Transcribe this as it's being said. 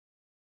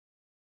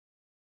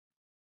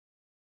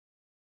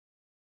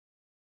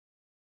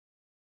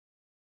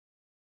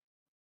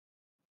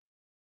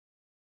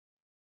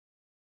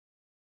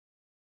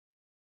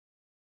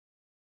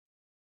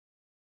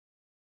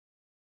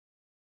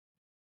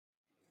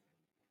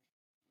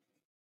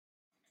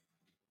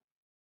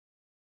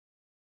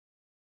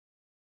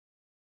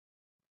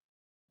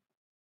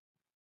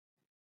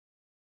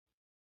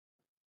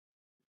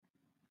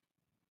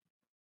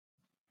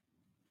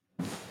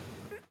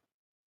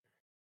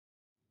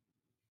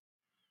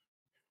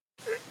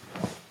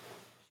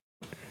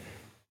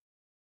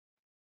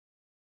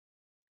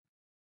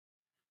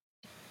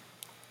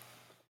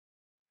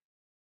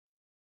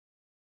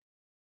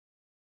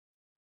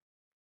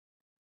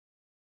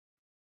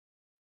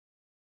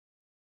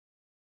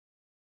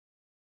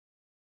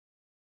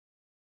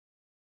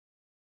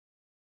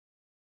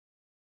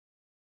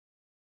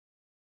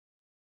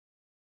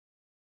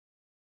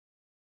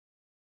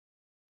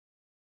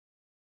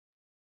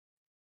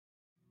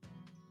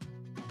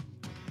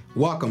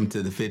Welcome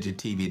to the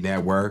F.I.G.I.T.V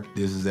network.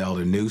 This is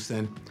Elder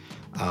Newsom.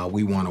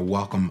 We want to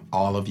welcome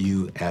all of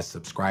you as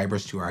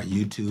subscribers to our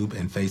YouTube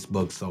and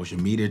Facebook social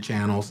media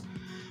channels.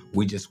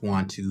 We just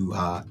want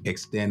to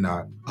extend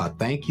a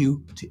thank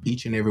you to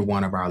each and every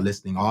one of our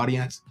listening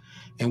audience.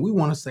 And we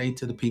want to say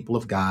to the people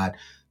of God,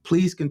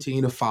 please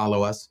continue to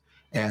follow us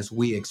as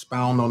we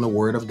expound on the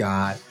Word of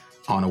God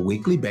on a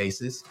weekly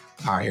basis.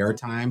 Our air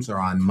times are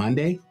on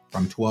Monday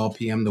from 12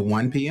 p.m. to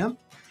 1 p.m.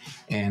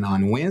 And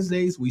on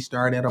Wednesdays, we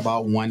start at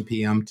about 1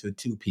 p.m. to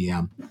 2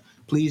 p.m.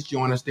 Please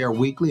join us there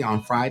weekly.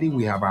 On Friday,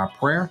 we have our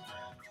prayer,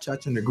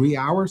 touch and agree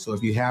hour. So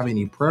if you have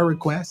any prayer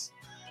requests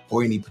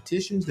or any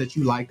petitions that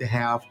you'd like to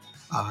have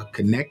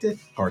connected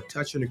or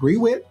touch and agree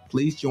with,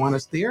 please join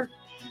us there.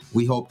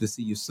 We hope to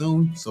see you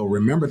soon. So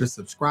remember to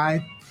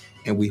subscribe,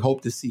 and we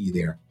hope to see you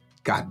there.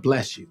 God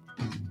bless you.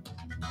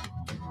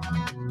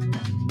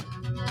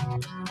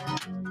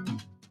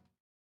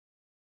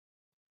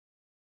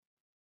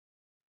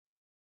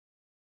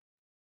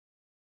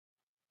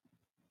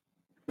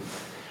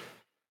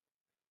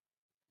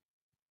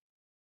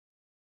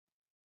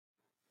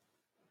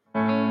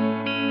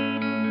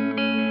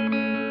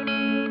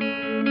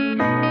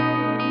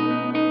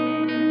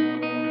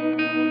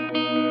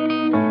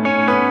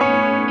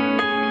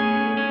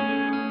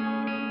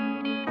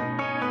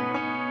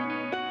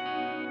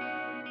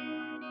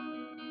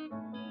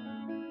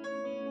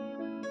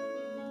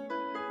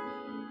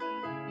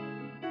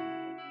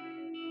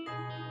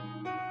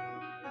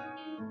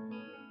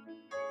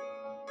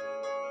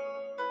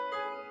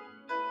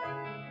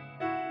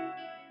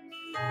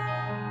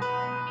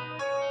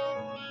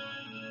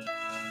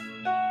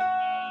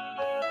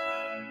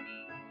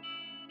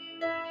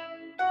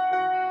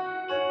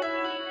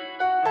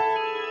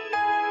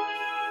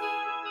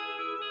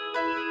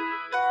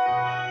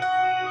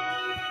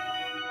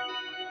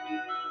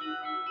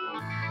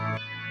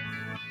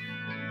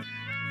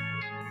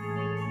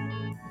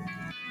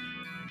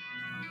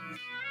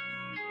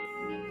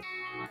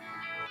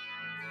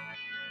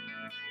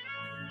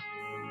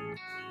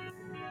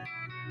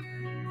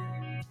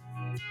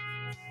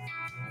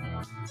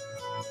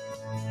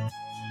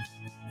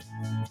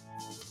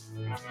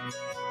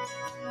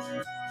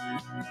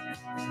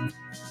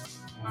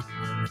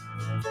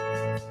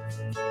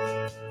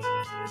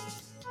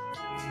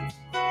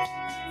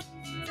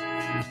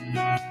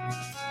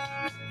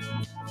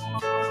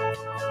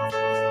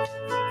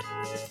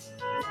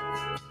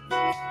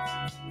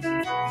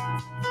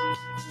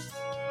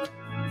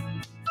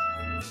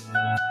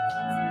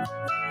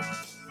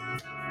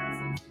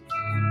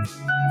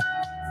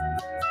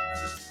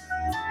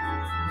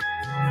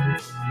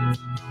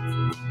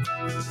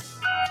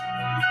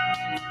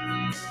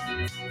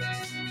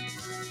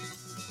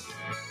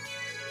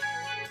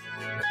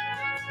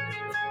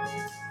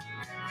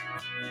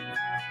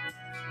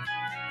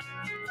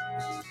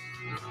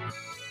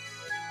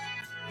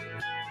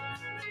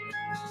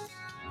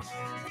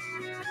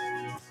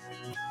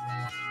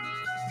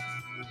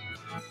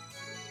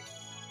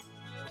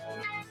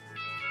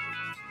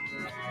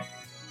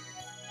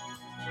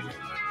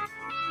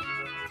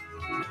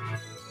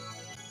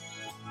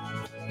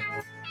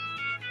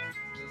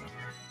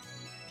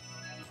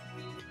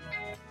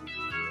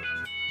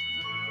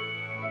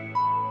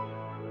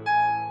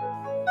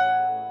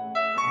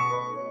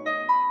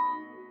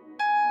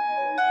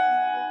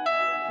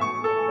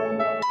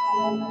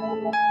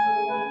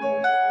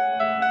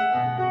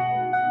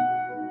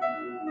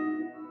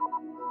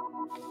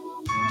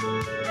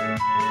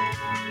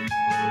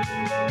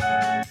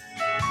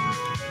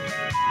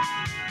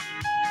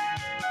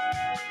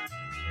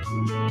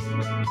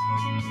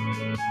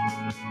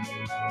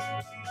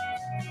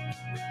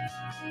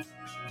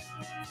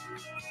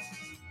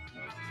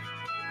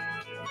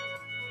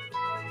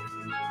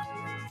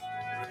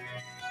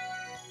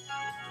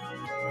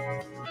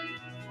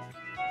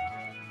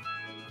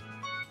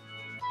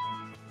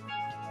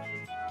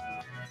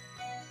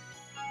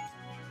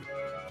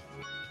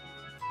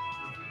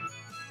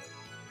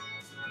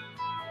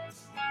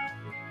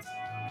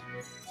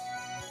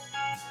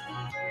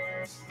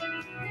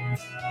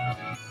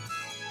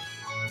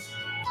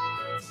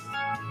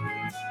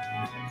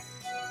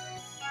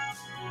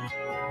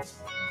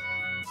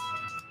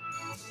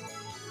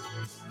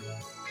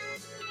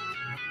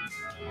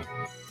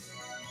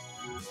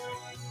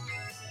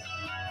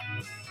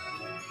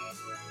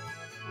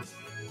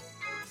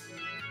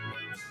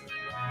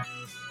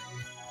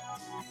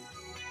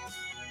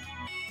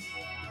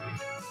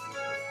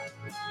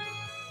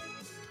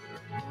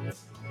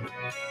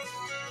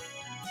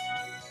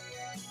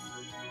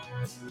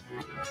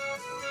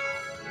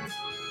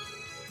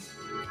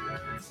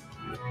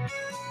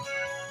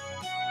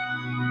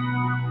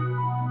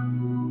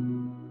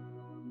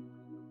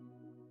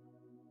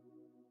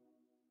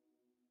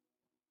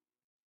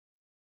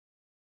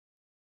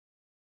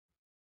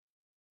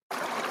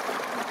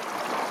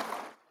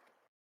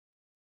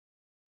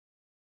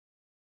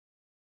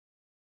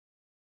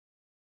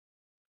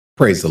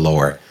 Praise the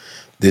Lord.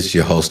 This is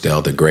your host,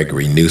 Elder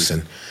Gregory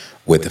Newsom,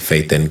 with the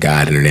Faith in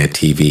God Internet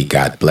TV.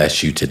 God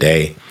bless you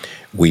today.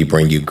 We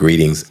bring you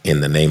greetings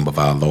in the name of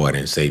our Lord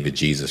and Savior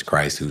Jesus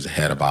Christ, who's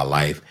ahead of our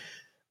life.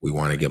 We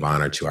want to give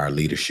honor to our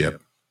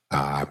leadership,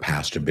 our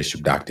Pastor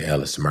Bishop Dr.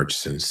 Ellis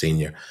Murchison,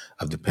 Sr.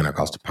 of the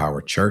Pentecostal Power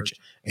Church,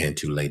 and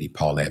to Lady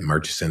Paulette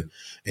Murchison,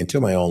 and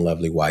to my own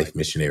lovely wife,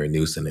 Missionary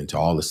Newsom, and to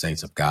all the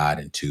saints of God,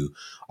 and to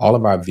all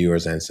of our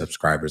viewers and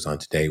subscribers on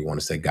today. We want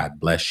to say God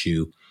bless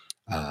you.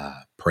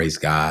 Praise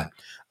God.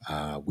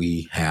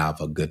 We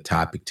have a good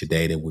topic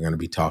today that we're going to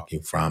be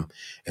talking from.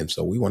 And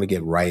so we want to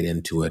get right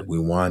into it. We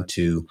want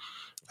to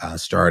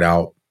start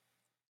out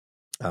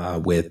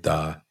with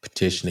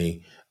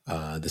petitioning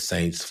the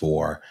saints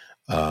for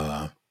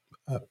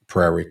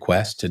prayer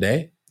requests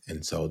today.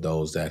 And so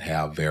those that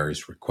have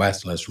various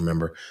requests, let's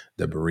remember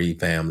the bereaved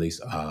families,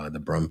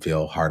 the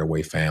Brumfield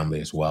Hardaway family,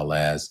 as well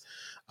as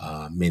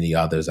many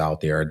others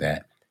out there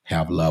that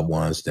have loved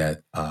ones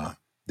that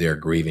they're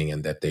grieving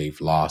and that they've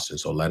lost. And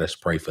so let us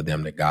pray for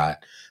them, that God,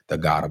 the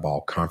God of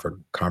all comfort,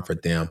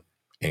 comfort them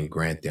and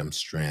grant them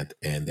strength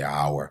in their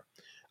hour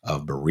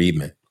of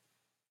bereavement.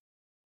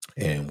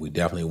 And we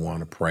definitely want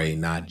to pray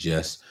not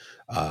just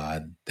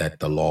that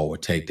the Lord will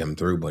take them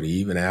through, but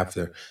even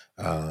after,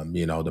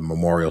 the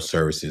memorial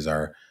services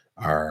are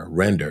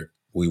rendered,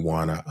 we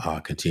want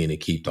to continue to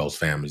keep those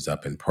families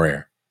up in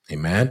prayer.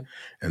 Amen.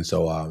 And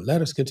so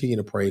let us continue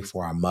to pray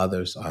for our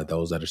mothers,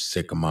 those that are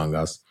sick among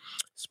us,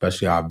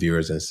 especially our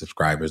viewers and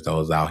subscribers,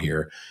 those out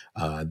here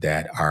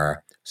that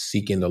are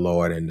seeking the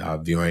Lord and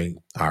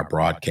viewing our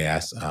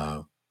broadcast.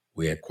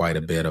 We had quite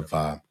a bit of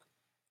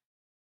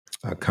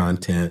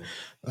content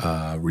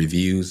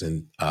reviews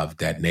and of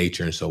that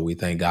nature. And so we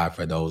thank God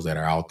for those that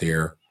are out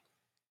there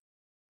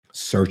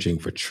searching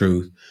for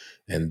truth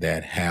and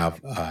that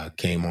have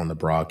came on the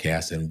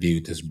broadcast and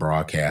viewed this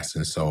broadcast.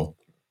 And so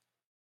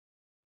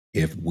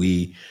if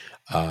we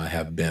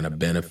have been a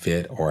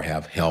benefit or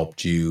have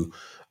helped you,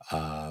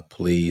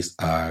 please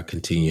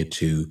continue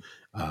to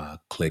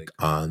click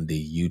on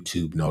the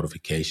YouTube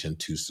notification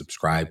to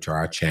subscribe to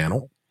our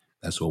channel.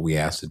 That's what we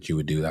ask that you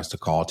would do. That's the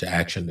call to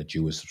action, that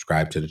you would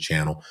subscribe to the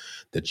channel,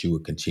 that you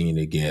would continue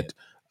to get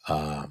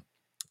uh,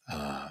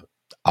 uh,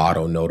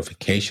 auto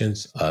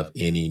notifications of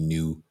any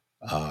new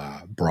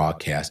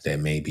broadcast that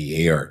may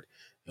be aired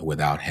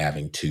without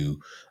having to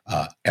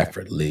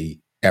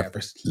effortlessly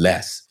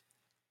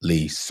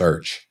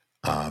search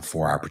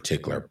for our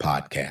particular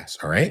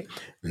podcast. All right.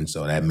 And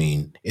so that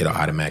means it'll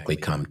automatically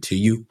come to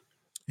you.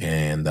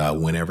 And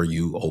whenever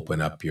you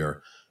open up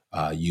your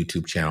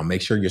YouTube channel,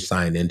 make sure you're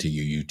signed into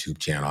your YouTube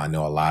channel. I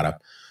know a lot of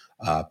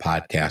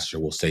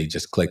podcaster will say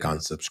just click on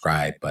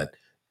subscribe, but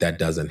that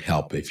doesn't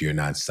help if you're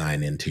not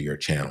signed into your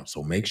channel.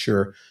 So make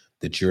sure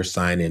that you're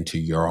signed into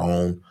your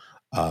own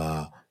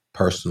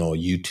personal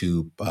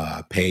YouTube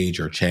page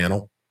or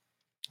channel,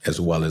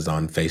 as well as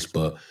on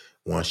Facebook.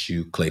 Once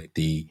you click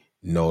the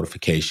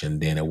notification,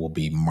 then it will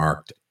be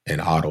marked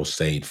and auto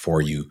saved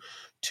for you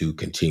to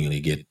continue to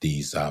get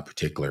these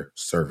particular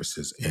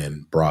services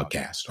and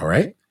broadcast. All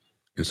right.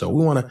 And so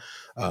we want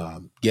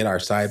to get our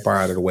sidebar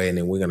out of the way, and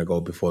then we're going to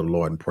go before the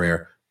Lord in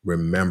prayer.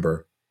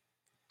 Remember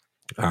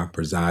our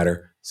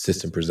presider,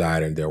 assistant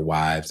presider, and their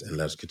wives, and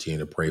let's continue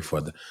to pray for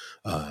the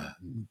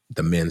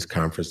men's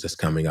conference that's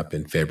coming up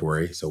in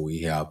February. So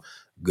we have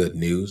good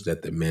news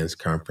that the men's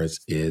conference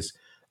is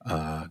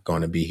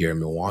going to be here in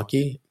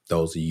Milwaukee.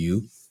 Those of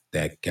you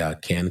that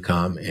can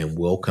come and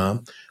will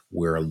come,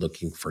 we're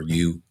looking for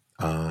you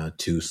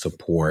to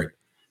support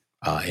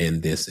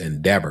in this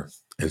endeavor.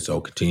 And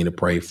so continue to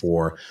pray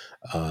for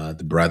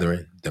the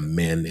brethren, the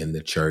men in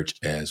the church,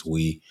 as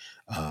we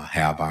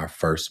have our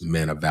first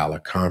Men of Valor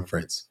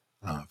conference.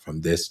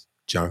 From this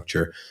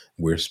juncture,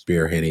 we're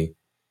spearheading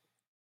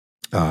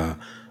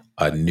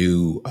a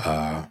new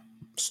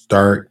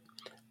start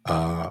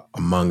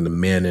among the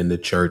men in the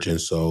church.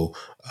 And so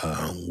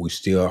we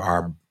still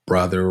are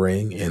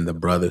brothering in the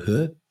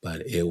brotherhood,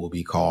 but it will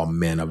be called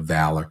Men of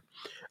Valor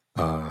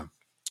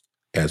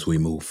as we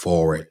move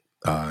forward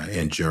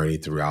and journey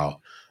throughout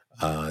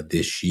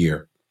this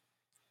year.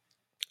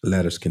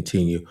 Let us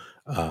continue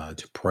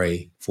to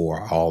pray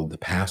for all the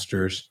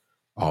pastors,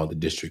 all the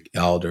district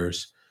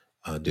elders,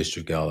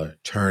 District Elder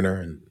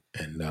Turner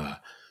and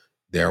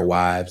their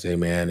wives,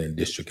 amen, and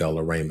District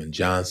Elder Raymond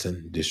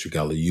Johnson, District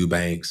Elder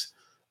Eubanks,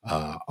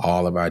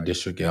 all of our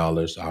district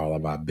elders, all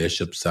of our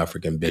bishops,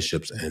 suffragan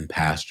bishops, and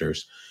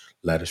pastors.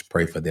 Let us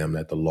pray for them,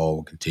 that the Lord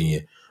will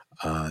continue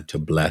to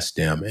bless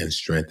them and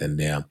strengthen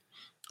them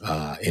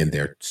in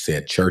their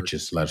said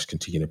churches. Let us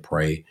continue to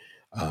pray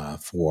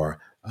for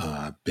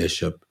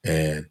Bishop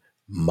and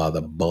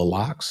Mother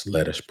Bullocks.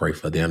 Let us pray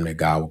for them, that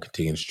God will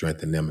continue to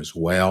strengthen them as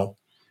well.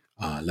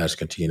 Let's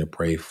continue to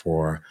pray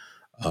for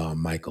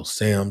Michael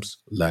Sims.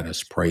 Let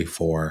us pray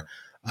for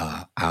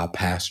our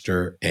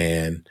pastor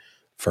and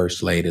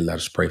First Lady. Let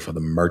us pray for the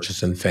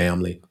Murchison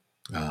family.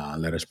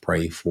 Let us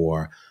pray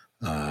for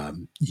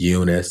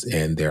Eunice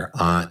and their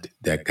aunt,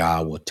 that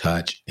God will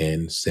touch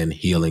and send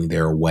healing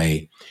their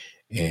way,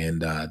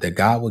 and that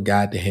God will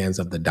guide the hands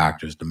of the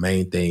doctors. The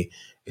main thing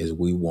is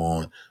we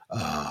want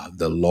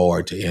the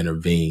Lord to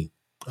intervene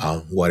on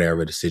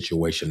whatever the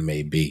situation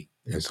may be.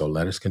 And so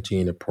let us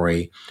continue to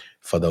pray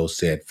for those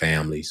said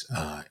families,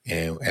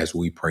 and as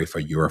we pray for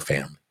your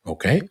family,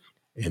 okay?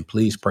 And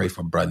please pray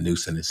for Brother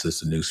Newsom and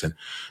Sister Newsom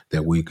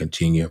that we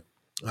continue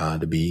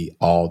to be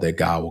all that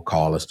God will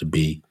call us to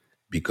be,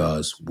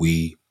 because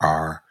we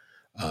are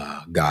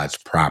God's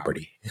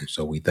property. And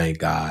so we thank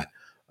God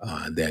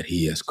that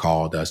He has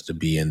called us to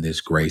be in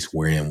this grace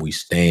wherein we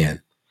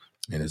stand.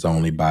 And it's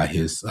only by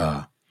His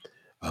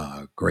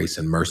grace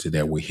and mercy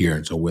that we're here.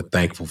 And so we're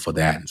thankful for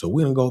that. And so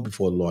we're going to go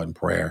before the Lord in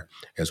prayer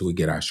as we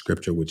get our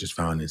scripture, which is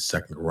found in 2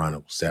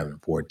 Chronicles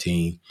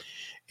 7:14.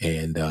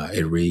 And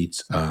it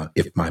reads,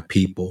 if my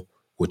people,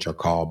 which are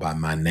called by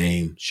my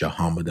name, shall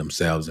humble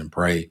themselves and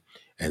pray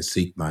and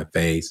seek my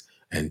face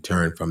and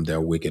turn from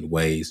their wicked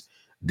ways,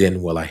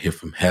 then will I hear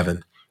from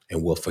heaven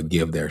and will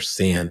forgive their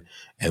sin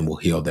and will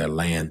heal their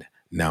land.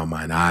 Now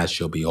mine eyes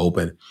shall be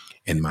open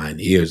and mine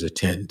ears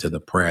attend to the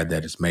prayer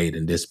that is made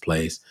in this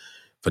place.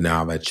 For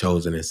now I have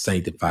chosen and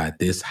sanctified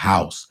this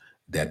house,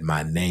 that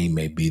my name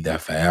may be there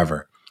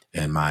forever,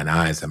 and mine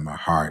eyes and my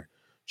heart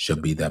shall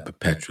be there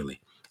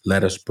perpetually.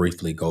 Let us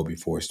briefly go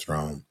before His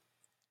throne.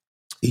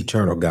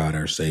 Eternal God,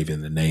 our Savior,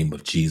 in the name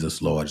of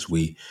Jesus, Lord, as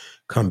we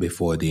come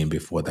before Thee and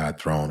before Thy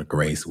throne of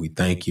grace, we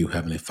thank You,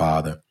 Heavenly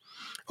Father,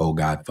 oh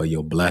God, for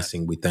Your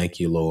blessing. We thank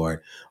You,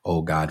 Lord,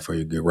 oh God, for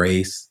Your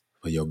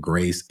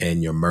grace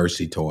and Your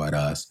mercy toward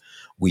us.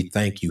 We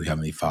thank You,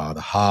 Heavenly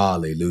Father.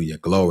 Hallelujah.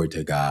 Glory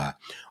to God.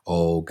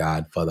 Oh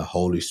God, for the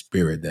Holy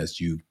Spirit that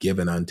You've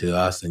given unto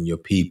us and Your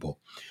people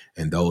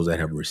and those that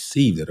have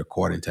received it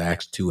according to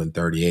Acts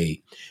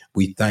 2:38.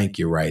 We thank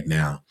You right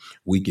now.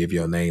 We give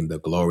Your name the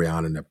glory,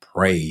 honor, and the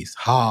praise.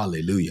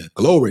 Hallelujah.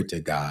 Glory to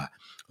God.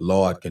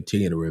 Lord,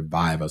 continue to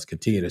revive us,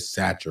 continue to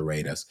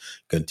saturate us,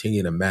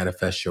 continue to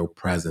manifest Your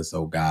presence,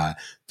 oh God,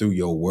 through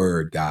Your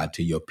word, God,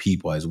 to Your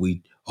people as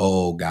we,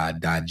 oh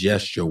God,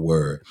 digest Your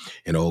word.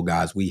 And oh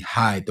God, as we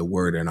hide the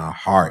word in our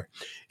heart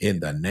in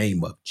the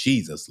name of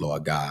Jesus,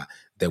 Lord God,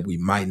 that we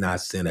might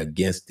not sin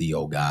against Thee,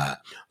 oh God.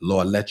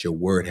 Lord, let Your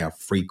word have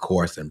free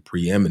course and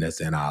preeminence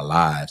in our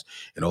lives.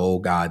 And oh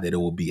God, that it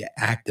will be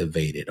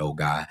activated, oh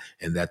God,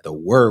 and that the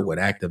word would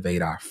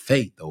activate our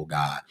faith, oh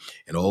God.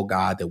 And oh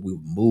God, that we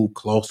would move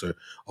closer,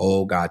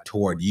 oh God,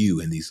 toward You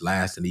in these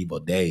last and evil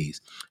days.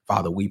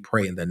 Father, we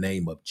pray in the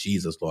name of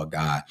Jesus, Lord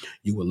God,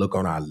 You will look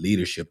on our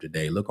leadership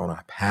today, look on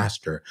our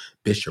pastor,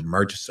 Bishop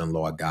Murchison,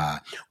 Lord God.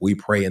 We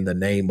pray in the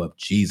name of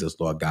Jesus,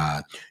 Lord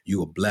God, You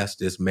will bless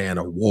this man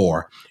of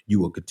war. You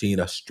will continue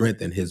to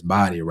strengthen his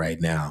body right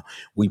now.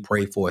 We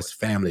pray for his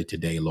family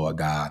today, Lord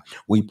God.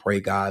 We pray,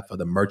 God, for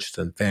the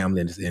Murchison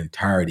family in its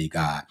entirety,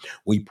 God.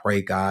 We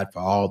pray, God, for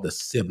all the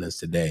siblings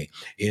today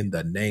in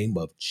the name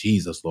of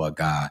Jesus, Lord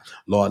God.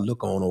 Lord,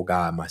 look on, oh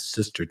God, my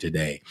sister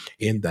today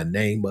in the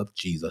name of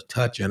Jesus.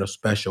 Touch in a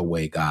special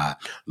way, God.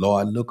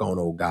 Lord, look on,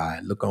 oh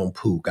God. Look on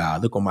Pooh,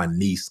 God. Look on my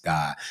niece,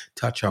 God.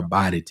 Touch her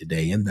body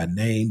today in the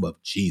name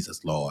of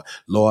Jesus, Lord.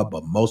 Lord,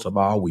 but most of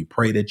all, we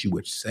pray that You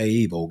would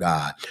save, oh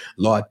God.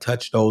 Lord,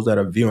 touch those that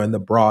are viewing the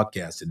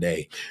broadcast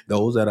today,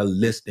 those that are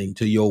listening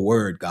to Your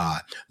word,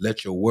 God.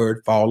 Let Your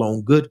word fall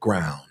on good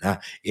ground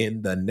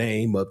in the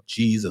name of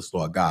Jesus,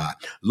 Lord God.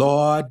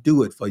 Lord,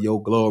 do it for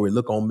Your glory.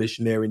 Look on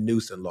missionary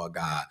Newsom, Lord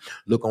God.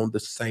 Look on the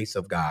saints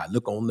of God.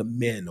 Look on the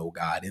men, oh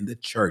God, in the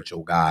church,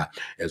 oh God,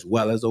 as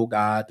well as, oh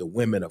God, the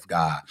women of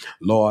God.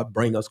 Lord,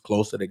 bring us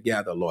closer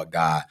together, Lord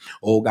God.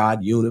 Oh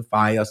God,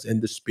 unify us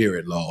in the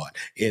spirit, Lord,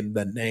 in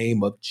the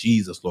name of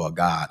Jesus, Lord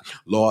God.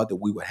 Lord, that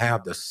we would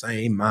have the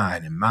same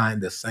mind and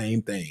mind the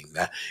same thing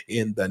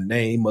in the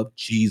name of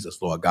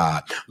Jesus, Lord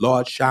God.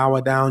 Lord,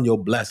 shower down Your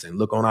blessing.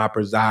 Look on our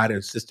presider and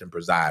assistant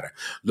presider.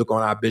 Look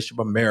on our Bishop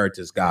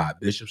Emeritus, God,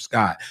 Bishop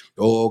Scott.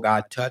 Oh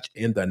God, touch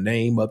in the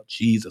name of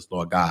Jesus,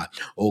 Lord God.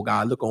 Oh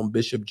God, look on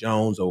Bishop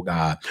Jones, oh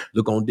God.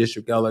 Look on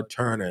District Elder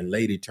Turner and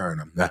Lady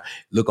Turner.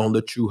 Look on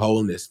the True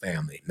Holiness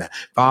family.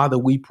 Father,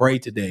 we pray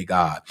today,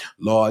 God.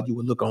 Lord, You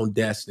will look on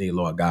Destiny,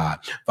 Lord God.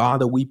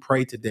 Father, we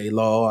pray today,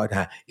 Lord,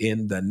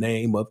 in the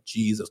name of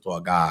Jesus,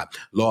 Lord God.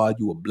 Lord,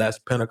 You will bless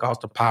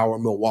Pentecostal Power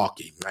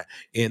Milwaukee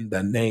in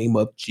the name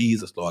of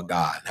Jesus, Lord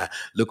God.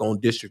 Look on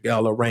District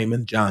Elder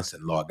Raymond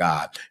Johnson, Lord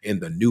God, in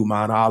the New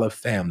Mount Olive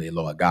family,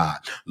 Lord God.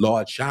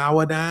 Lord,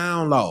 shower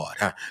down, Lord.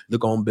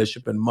 Look on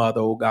Bishop and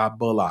Mother, oh God,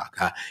 Bullock,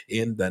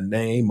 in the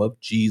name of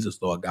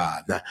Jesus, Lord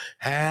God.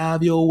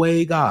 Have Your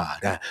way,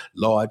 God.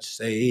 Lord,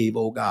 save,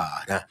 oh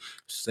God.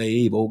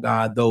 Save, oh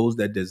God, those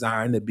that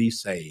desire to be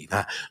saved.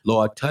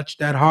 Lord, touch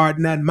that heart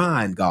and that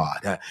mind,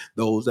 God.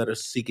 Those that are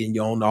seeking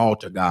You on the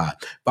altar, God.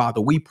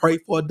 Father, we pray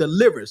for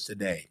deliverance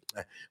today.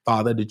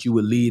 Father, that You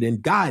would lead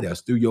and guide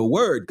us through Your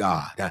word,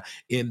 God,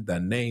 in the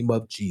name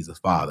of Jesus,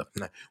 Father.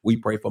 We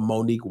pray for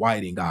Monique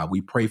Whiting, God.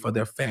 We pray for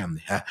their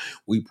family.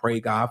 We pray,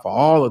 God, for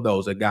all of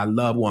those that got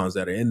loved ones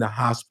that are in the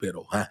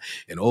hospital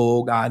and,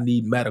 oh God,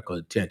 need medical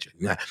attention.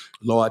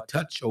 Lord,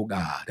 touch, oh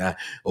God.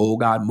 Oh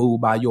God, move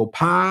by Your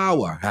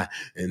power.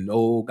 And,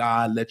 oh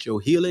God, let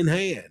Your healing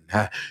hand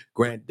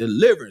grant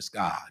deliverance,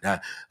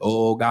 God.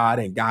 Oh, God,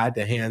 and guide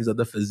the hands of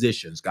the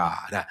physicians,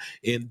 God,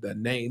 in the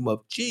name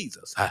of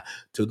Jesus,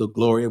 to the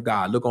glory of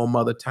God. Look on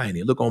Mother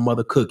Tiny. Look on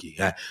Mother Cookie.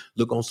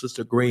 Look on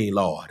Sister Green,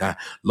 Lord.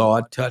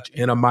 Lord, touch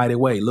in a mighty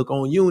way. Look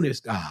on Eunice,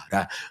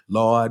 God.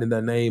 Lord, in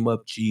the name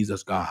of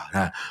Jesus,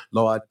 God.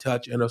 Lord,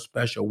 touch in a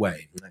special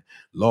way.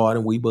 Lord,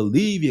 and we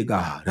believe you,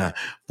 God,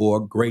 for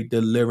great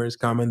deliverance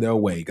coming their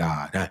way,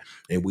 God.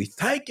 And we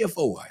thank you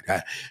for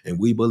it. And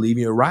we believe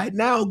you right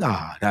now,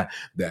 God,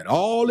 that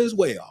all is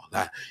well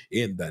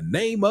in the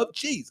name of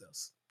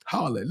Jesus.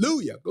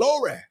 Hallelujah.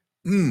 Glory.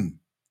 Mm.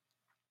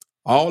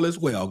 All is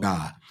well,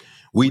 God.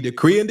 We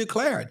decree and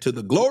declare it to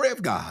the glory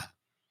of God.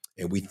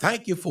 And we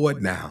thank you for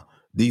it now.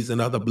 These and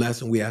other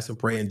blessings we ask and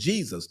pray in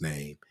Jesus'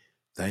 name.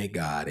 Thank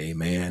God.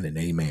 Amen and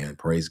amen.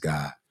 Praise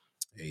God.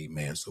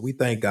 Amen. So we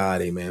thank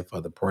God, amen,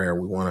 for the prayer.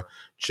 We want to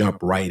jump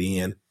right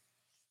in.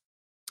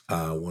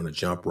 Want to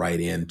jump right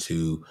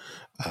into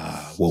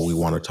what we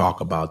want to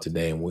talk about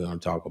today. And we're going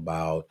to talk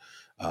about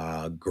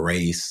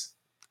grace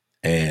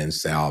and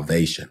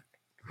salvation.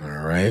 All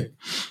right.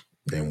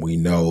 And we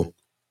know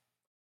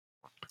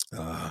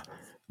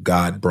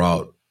God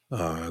brought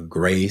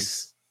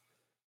grace,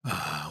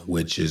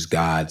 which is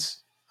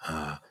God's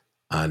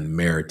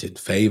unmerited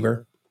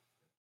favor.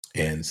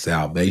 And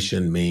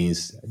salvation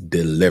means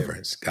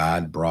deliverance.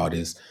 God brought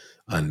his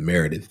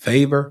unmerited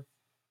favor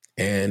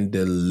and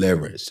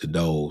deliverance to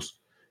those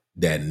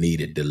that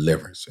needed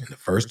deliverance. And the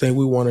first thing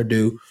we want to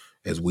do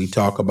is we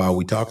talked about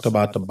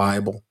the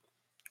Bible.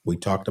 We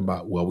talked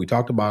about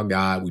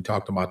God. We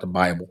talked about the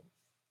Bible,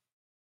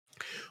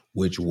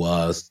 which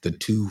was the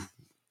two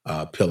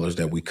pillars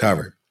that we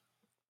covered.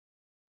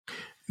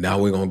 Now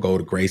we're going to go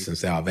to grace and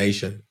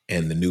salvation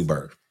and the new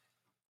birth.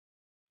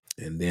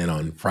 And then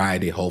on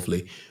Friday,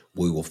 hopefully,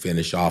 we will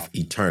finish off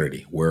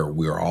eternity, where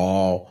we're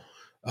all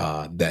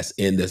that's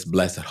in this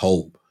blessed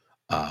hope.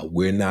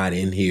 We're not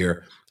in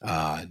here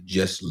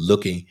just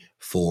looking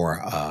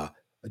for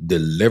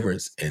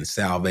deliverance and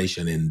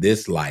salvation in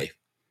this life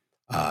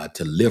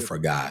to live for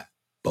God,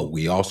 but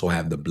we also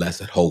have the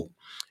blessed hope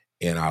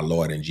in our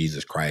Lord and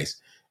Jesus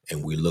Christ,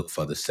 and we look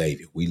for the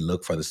Savior. We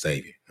look for the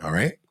Savior. All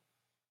right.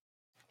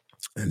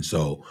 And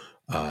so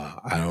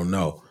I don't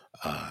know.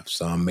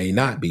 Some may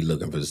not be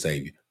looking for the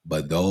Savior,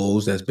 but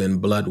those that's been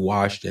blood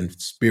washed and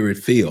spirit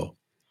filled,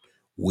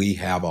 we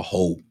have a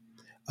hope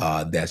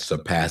that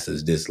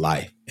surpasses this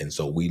life. And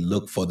so we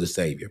look for the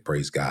Savior.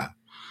 Praise God.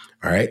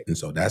 All right. And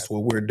so that's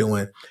what we're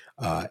doing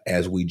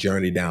as we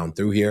journey down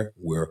through here.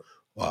 We're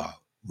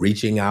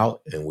reaching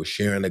out and we're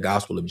sharing the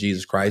gospel of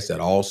Jesus Christ, that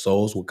all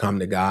souls will come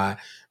to God,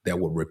 that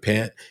will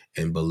repent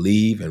and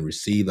believe and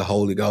receive the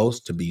Holy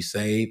Ghost to be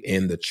saved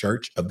in the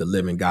church of the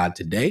living God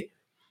today.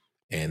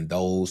 And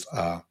those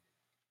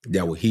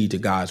that will heed to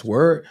God's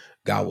word,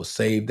 God will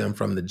save them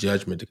from the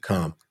judgment to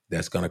come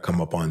that's going to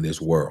come upon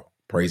this world.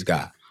 Praise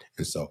God.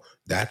 And so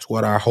that's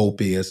what our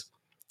hope is.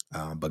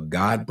 But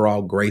God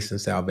brought grace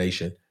and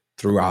salvation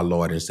through our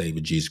Lord and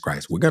Savior Jesus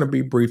Christ. We're going to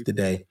be brief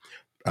today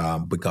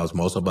because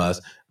most of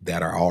us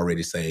that are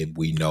already saved,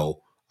 we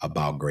know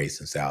about grace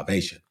and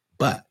salvation.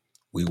 But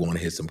we want to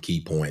hit some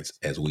key points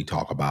as we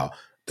talk about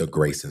the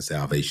grace and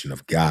salvation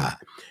of God.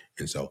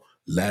 And so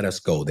let us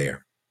go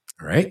there.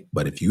 All right.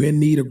 But if you're in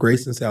need of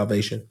grace and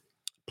salvation,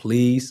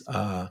 please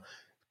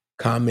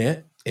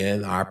comment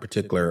in our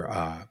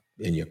particular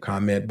in your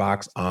comment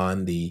box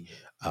on the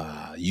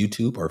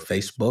YouTube or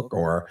Facebook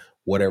or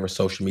whatever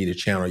social media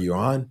channel you're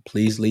on.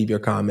 Please leave your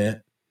comment,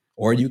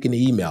 or you can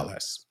email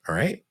us. All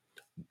right,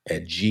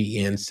 at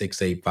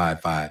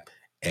gn6855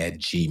 at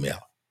gmail.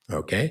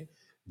 Okay,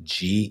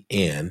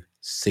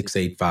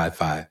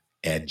 gn6855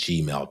 at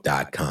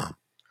gmail.com.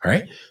 All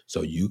right,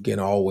 so you can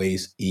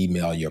always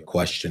email your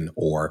question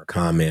or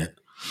comment.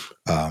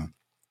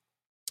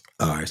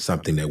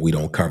 Something that we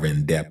don't cover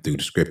in depth through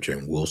the scripture.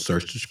 And we'll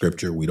search the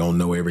scripture. We don't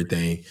know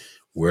everything.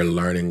 We're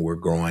learning, we're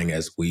growing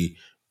as we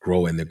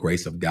grow in the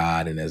grace of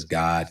God and as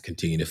God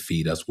continue to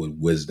feed us with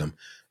wisdom,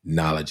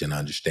 knowledge, and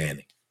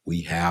understanding.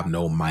 We have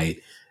no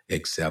might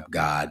except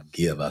God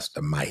give us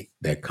the might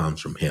that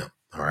comes from him.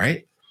 All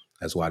right.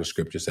 That's why the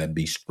scripture said,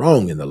 be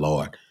strong in the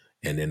Lord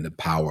and in the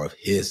power of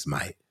his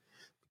might,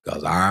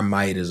 because our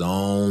might is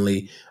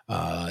only,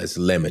 it's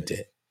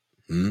limited.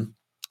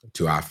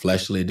 To our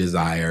fleshly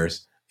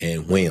desires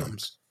and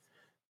whims.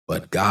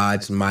 But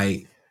God's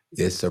might,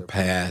 it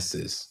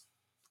surpasses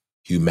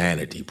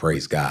humanity,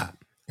 praise God.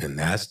 And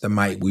that's the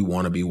might we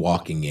want to be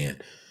walking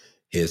in.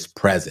 His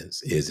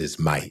presence is his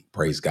might,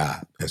 praise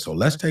God. And so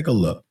let's take a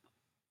look.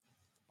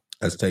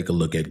 Let's take a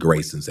look at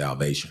grace and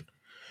salvation.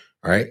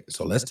 All right,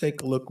 so let's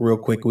take a look real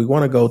quick. We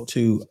want to go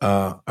to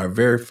our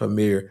very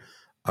familiar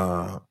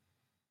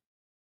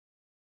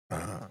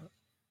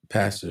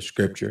passage of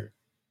scripture.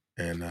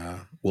 And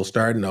we'll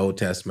start in the Old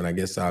Testament. I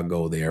guess I'll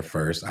go there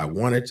first. I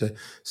wanted to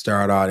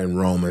start out in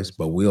Romans,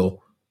 but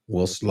we'll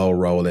slow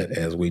roll it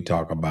as we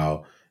talk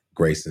about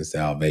grace and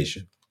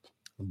salvation.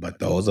 But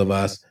those of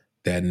us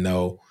that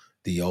know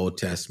the Old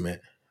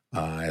Testament,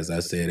 as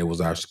I said, it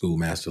was our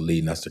schoolmaster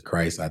leading us to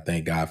Christ. I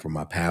thank God for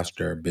my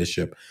pastor,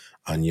 bishop,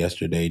 on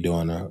yesterday,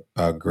 doing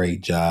a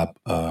great job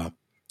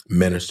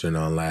ministering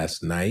on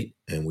last night.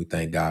 And we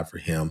thank God for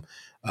him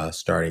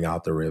starting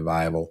out the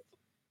revival.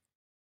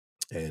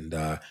 And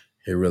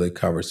he really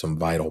covered some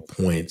vital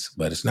points,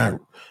 but it's not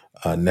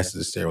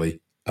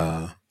necessarily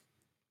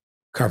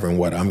covering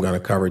what I'm going to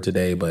cover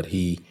today, but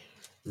he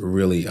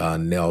really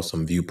nailed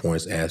some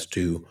viewpoints as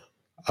to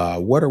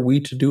what are we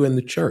to do in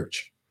the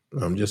church.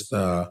 I'm just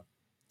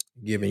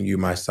giving you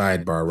my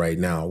sidebar right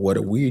now.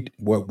 What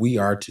we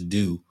are to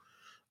do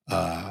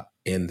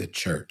in the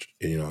church.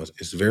 You know,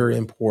 it's very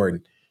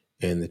important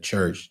in the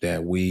church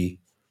that we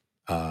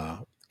uh,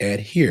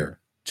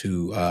 adhere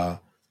to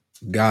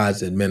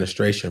God's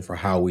administration for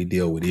how we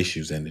deal with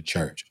issues in the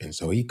church. And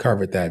so he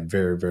covered that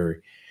very,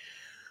 very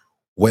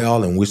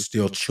well, and we're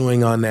still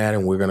chewing on that,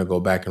 and we're going to go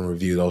back and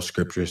review those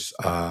scriptures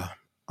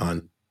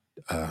on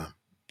a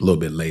little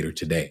bit later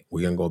today.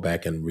 We're going to go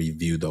back and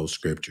review those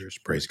scriptures.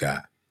 Praise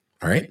God.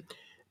 All right.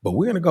 But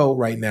we're going to go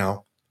right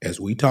now as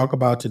we talk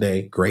about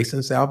today, grace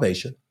and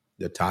salvation.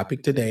 The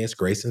topic today is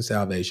grace and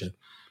salvation.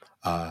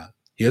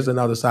 Here's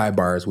another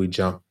sidebar as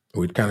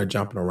we're kind of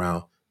jumping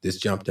around. This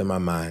jumped in my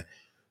mind.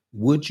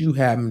 Would you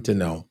happen to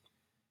know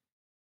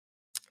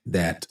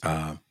that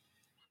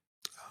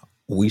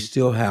we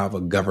still have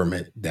a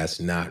government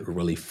that's not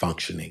really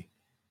functioning?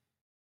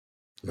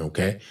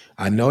 Okay.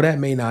 I know that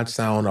may not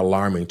sound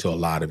alarming to a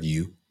lot of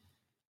you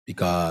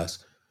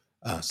because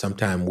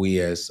sometimes we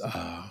as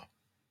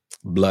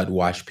blood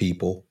washed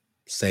people,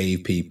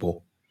 saved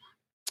people,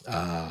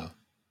 uh,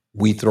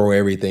 we throw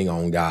everything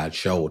on God's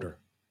shoulder.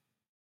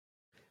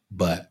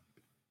 But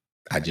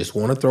I just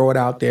want to throw it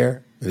out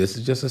there. This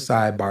is just a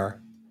sidebar.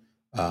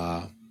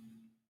 Uh,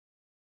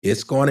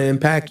 it's going to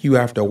impact you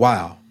after a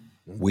while.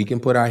 We can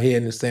put our head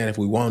in the sand if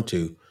we want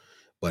to,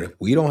 but if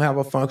we don't have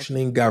a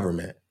functioning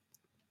government,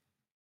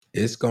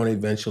 it's going to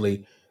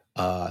eventually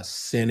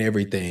send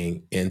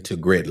everything into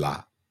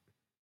gridlock.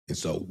 And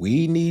so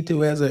we need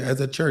to, as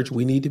a church,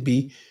 we need to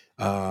be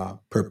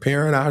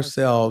preparing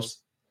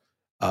ourselves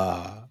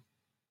uh,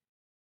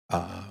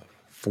 uh,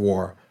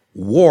 for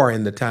war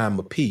in the time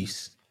of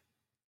peace.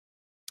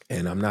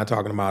 And I'm not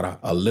talking about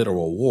a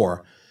literal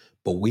war,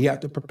 but we have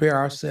to prepare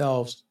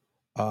ourselves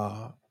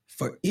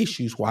for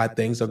issues while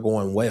things are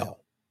going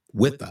well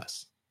with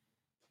us,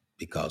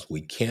 because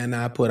we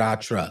cannot put our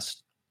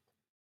trust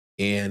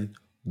in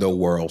the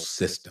world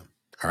system.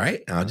 All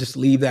right. And I'll just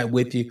leave that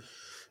with you.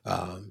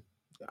 Um,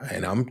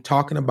 and I'm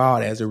talking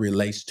about as it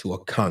relates to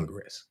a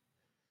Congress.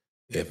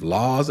 If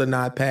laws are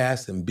not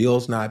passed and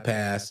bills not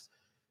passed,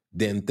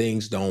 then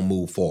things don't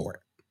move forward.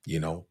 You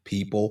know,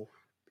 people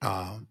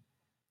um,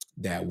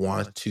 that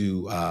want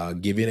to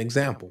give you an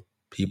example,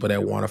 people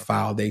that want to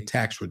file their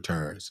tax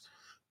returns,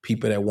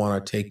 people that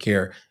want to take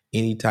care of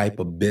any type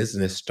of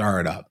business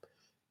startup,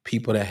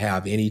 people that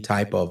have any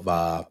type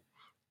of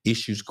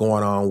issues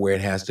going on where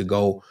it has to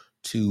go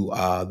to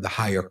the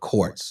higher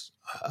courts,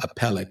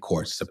 appellate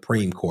courts,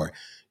 Supreme Court,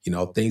 you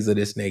know, things of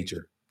this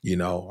nature, you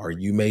know, or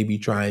you may be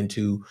trying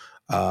to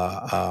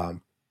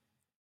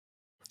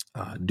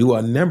do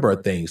a number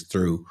of things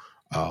through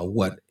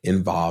what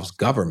involves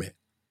government.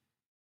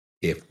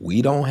 If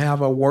we don't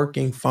have a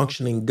working,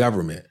 functioning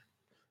government,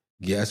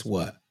 guess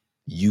what?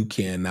 You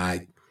cannot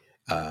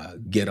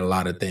get a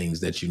lot of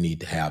things that you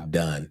need to have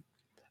done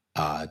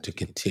to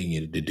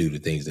continue to do the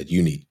things that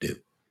you need to do.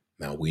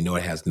 Now, we know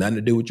it has nothing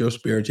to do with your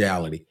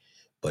spirituality,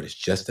 but it's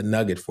just a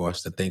nugget for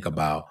us to think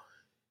about.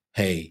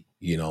 Hey,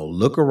 you know,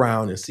 look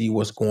around and see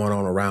what's going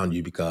on around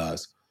you,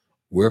 because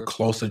we're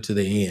closer to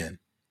the end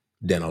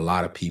than a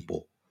lot of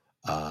people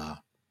uh,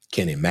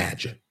 can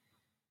imagine.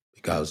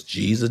 Because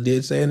Jesus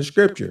did say in the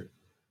scripture,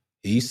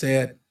 he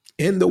said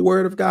in the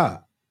word of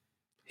God,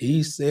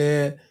 he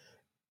said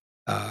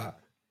uh,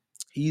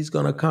 he's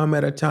going to come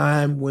at a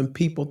time when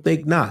people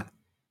think not.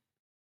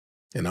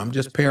 And I'm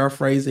just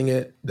paraphrasing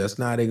it. That's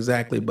not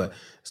exactly, but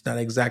it's not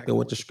exactly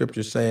what the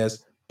scripture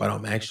says, but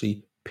I'm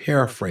actually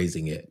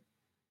paraphrasing it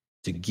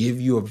to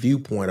give you a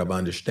viewpoint of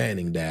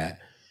understanding that,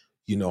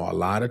 you know, a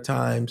lot of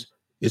times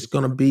it's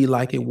going to be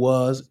like it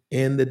was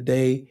in the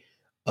day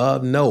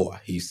of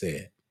Noah, he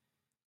said.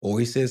 Or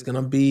he says it's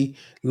going to be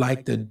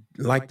like the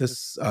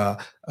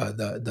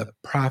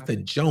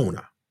prophet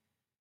Jonah.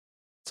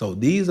 So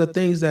these are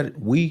things that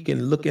we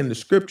can look in the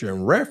scripture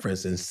and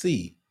reference and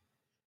see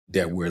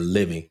that we're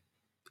living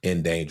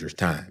in dangerous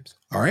times.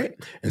 All right.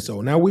 And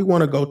so now we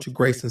want to go to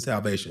grace and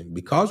salvation.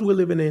 Because we're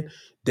living in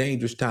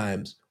dangerous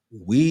times,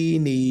 we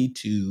need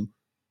to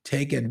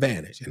take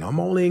advantage. And I'm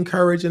only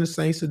encouraging the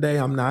saints today.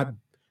 I'm not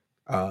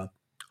uh,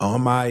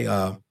 on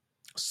my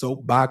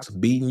soapbox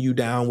beating you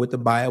down with the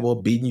Bible,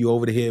 beating you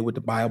over the head with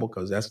the Bible,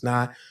 because that's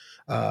not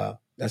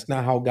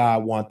how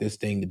God wants this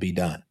thing to be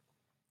done.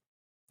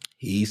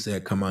 He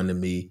said, "Come unto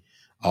me,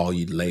 all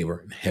you labor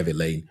and heavy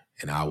laden,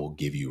 and I will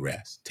give you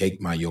rest. Take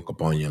my yoke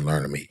upon you and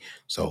learn of me."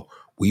 So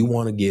we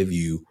want to give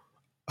you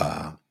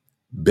uh,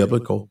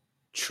 biblical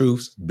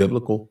truths,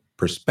 biblical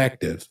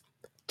perspective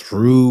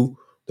through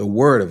the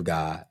Word of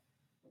God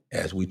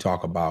as we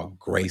talk about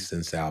grace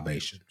and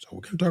salvation. So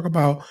we're going to talk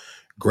about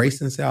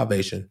grace and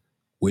salvation.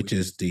 which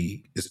is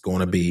going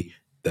to be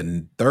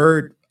the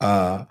third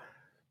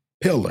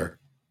pillar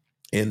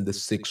in the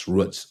 6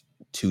 roots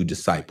to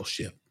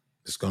discipleship.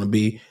 It's going to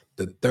be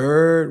the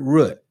third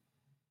root,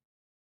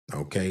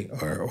 okay,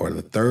 or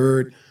the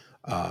third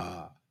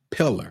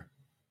pillar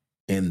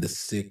in the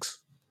 6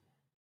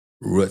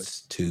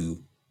 roots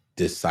to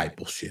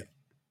discipleship.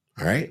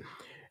 All right.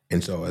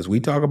 And so as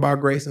we talk about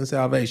grace and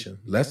salvation,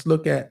 let's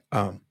look at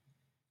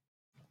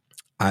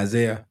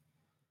Isaiah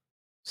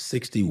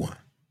 61.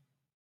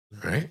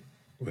 All right.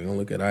 We're going to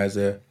look at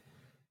Isaiah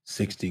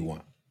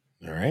 61.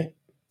 All right.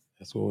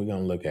 That's what we're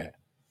going to look at.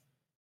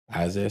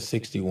 Isaiah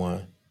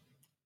 61.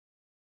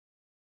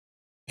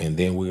 And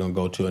then we're going to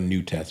go to a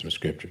New Testament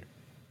scripture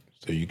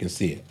so you can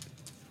see it.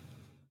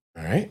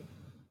 All right.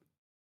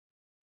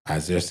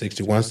 Isaiah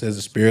 61 says,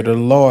 the Spirit of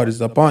the Lord is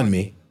upon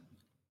me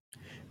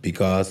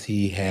because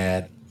he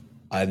had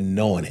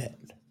anointed.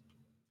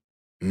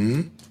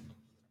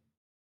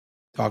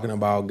 Talking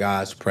about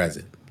God's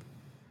presence.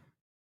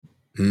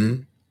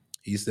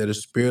 He said, the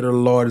Spirit of the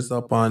Lord is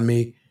upon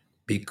me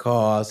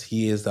because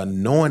he is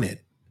anointed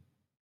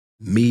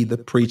me to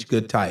preach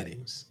good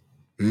tidings.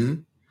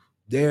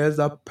 There's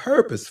a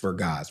purpose for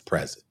God's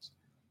presence.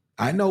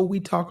 I know we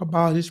talk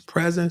about his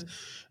presence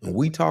and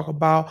we talk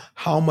about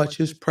how much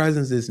his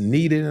presence is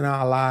needed in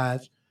our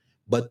lives,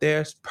 but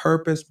there's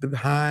purpose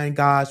behind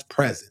God's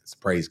presence.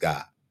 Praise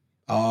God.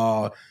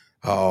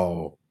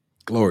 Oh,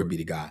 glory be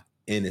to God.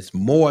 And it's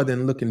more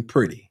than looking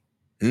pretty.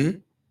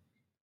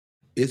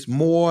 It's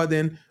more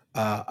than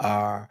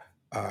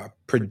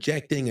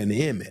projecting an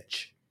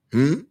image.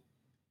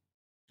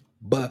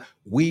 But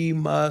we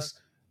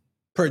must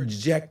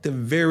project the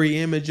very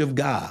image of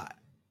God.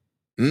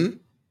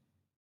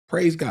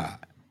 Praise God.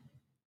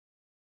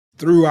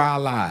 Through our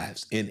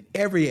lives in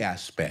every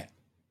aspect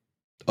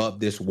of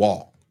this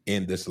walk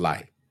in this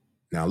life.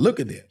 Now look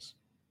at this.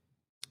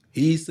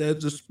 He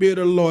says, the Spirit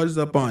of the Lord is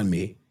upon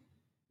me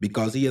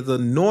because he has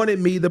anointed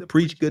me to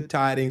preach good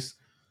tidings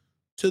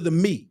to the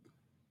meek.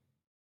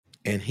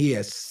 And he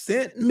has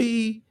sent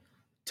me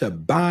to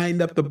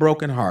bind up the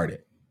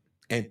brokenhearted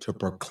and to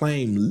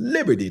proclaim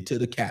liberty to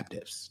the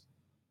captives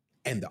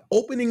and the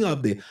opening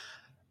of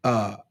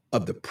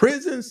the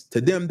prisons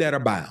to them that are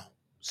bound.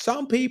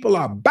 Some people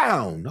are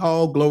bound.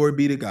 Oh, glory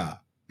be to God.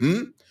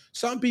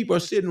 Some people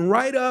are sitting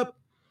right up.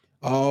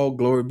 Oh,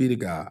 glory be to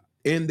God.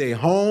 In their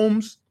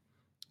homes,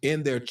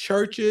 in their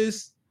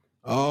churches.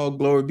 Oh,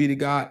 glory be to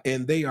God.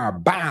 And they are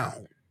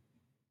bound.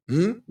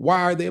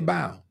 Why are they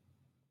bound?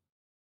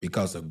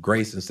 Because of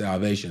grace and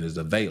salvation is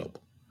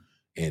available.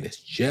 And it's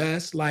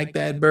just like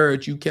that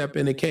bird you kept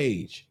in a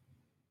cage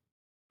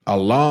a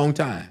long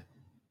time.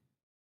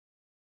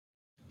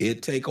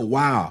 It take a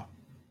while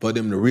for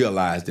them to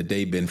realize that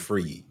they've been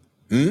freed.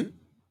 And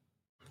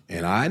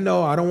I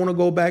know I don't want to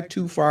go back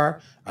too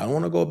far. I don't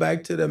want to go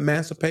back to the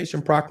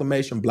Emancipation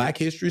Proclamation. Black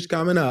history is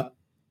coming up.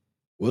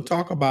 We'll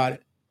talk about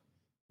it.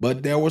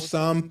 But there were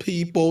some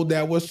people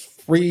that was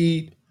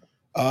freed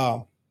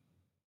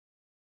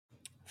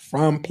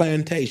from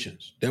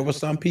plantations. There were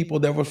some people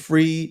that were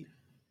freed,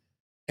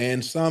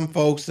 and some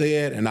folks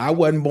said, and I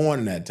wasn't born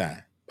in that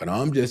time, but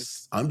I'm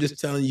just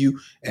telling you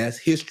as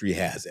history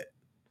has it.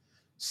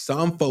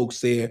 Some folks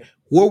said,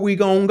 where we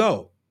gonna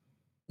go?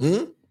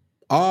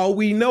 All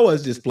we know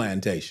is this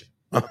plantation.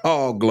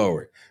 Oh,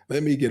 glory.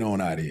 Let me get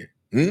on out of here.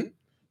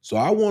 So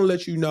I want to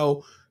let you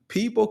know,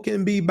 people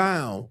can be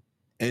bound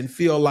and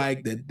feel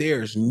like that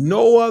there's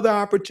no other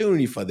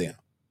opportunity for them.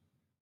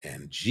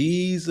 And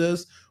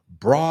Jesus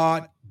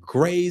brought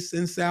grace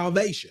and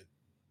salvation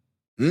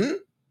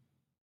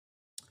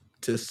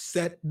to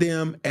set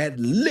them at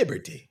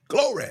liberty.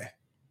 Glory.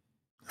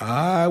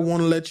 I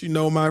want to let you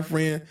know, my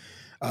friend,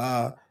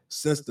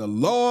 since the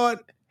Lord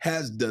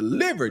has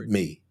delivered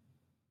me,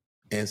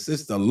 and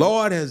since the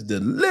Lord has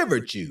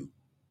delivered you,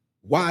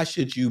 why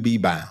should you be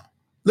bound?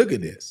 Look at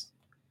this.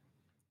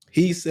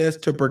 He says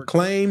to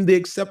proclaim the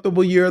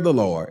acceptable year of the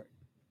Lord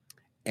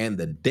and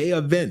the day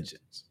of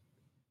vengeance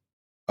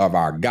of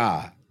our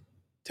God,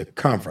 to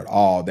comfort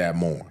all that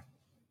mourn.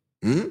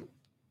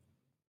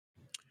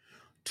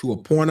 To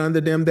appoint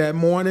unto them that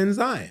mourn in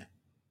Zion.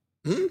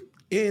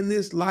 In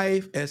this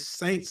life as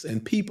saints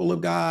and people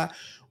of God,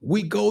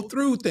 we go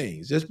through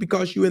things. Just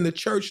because you in the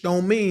church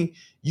don't mean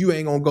you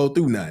ain't gonna go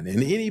through nothing.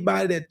 And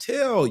anybody that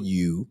tell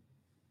you,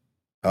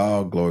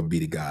 oh, glory be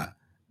to God,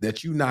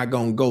 that you not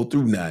gonna go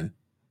through nothing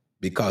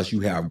because you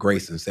have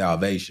grace and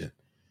salvation,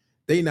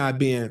 they not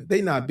being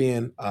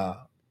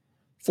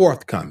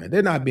forthcoming.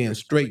 They're not being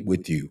straight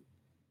with you,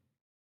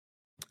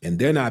 and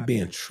they're not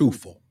being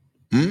truthful.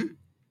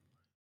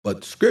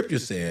 But Scripture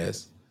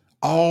says,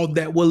 all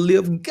that will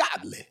live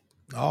godly,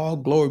 all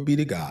glory be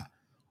to God,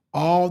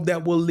 all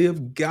that will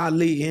live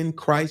godly in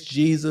Christ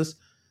Jesus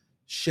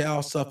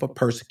shall suffer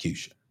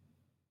persecution.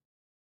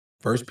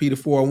 1 Peter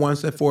 4:1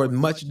 said, for as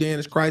much then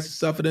as Christ has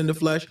suffered in the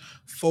flesh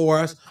for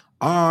us,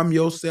 arm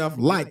yourself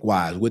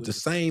likewise with the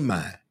same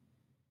mind.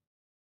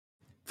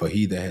 For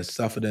he that has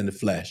suffered in the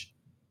flesh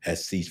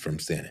has ceased from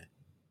sinning.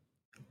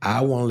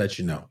 I want to let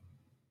you know,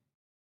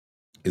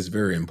 it's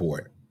very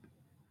important.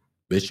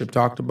 Bishop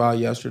talked about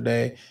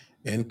yesterday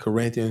in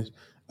Corinthians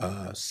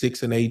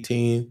 6 and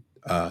 18,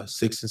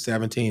 6 and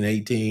 17,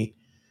 18.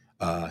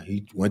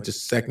 He went to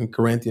Second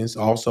Corinthians,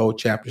 also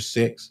chapter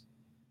 6,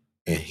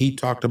 and he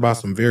talked about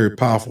some very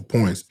powerful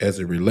points as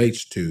it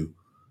relates to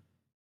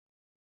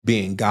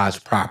being God's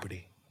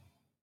property.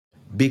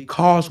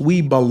 Because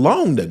we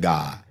belong to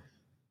God,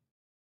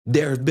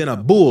 there's been a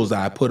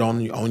bullseye put on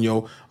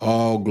your,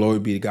 all glory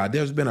be to God.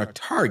 There's been a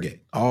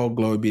target, all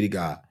glory be to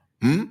God.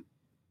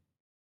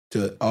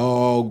 To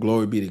all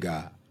glory be to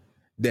God,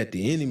 that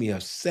the enemy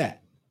has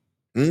set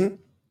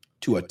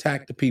to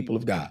attack the people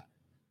of God.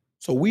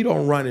 So we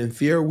don't run in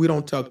fear. We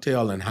don't tuck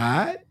tail and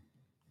hide.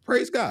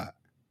 Praise God.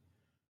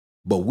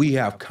 But we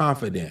have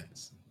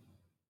confidence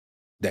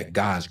that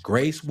God's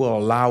grace will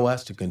allow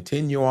us to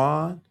continue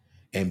on.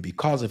 And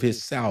because of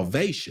his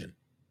salvation,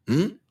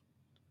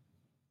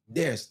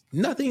 there's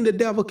nothing the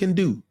devil can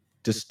do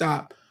to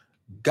stop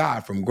God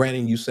from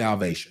granting you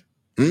salvation.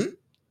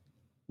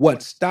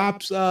 What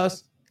stops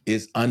us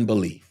is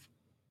unbelief,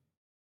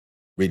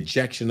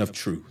 rejection of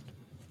truth.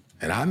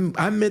 And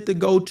I meant to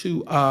go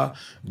to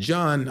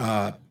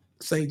John,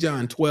 St.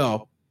 John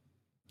 12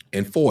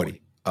 and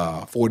 40,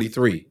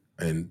 43,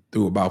 and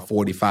through about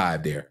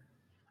 45 there.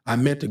 I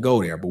meant to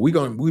go there, but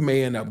we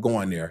may end up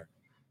going there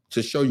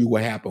to show you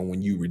what happened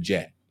when you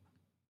reject,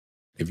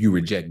 if you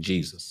reject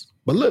Jesus.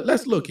 But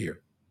let's look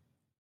here.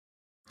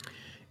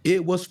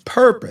 It was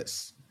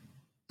purpose.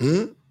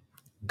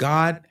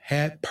 God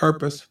had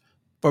purpose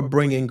for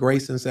bringing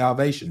grace and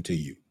salvation to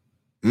you.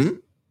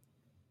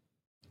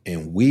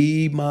 And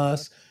we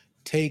must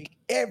take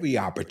every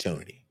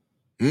opportunity.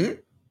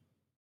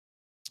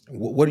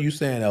 What are you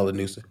saying, Elder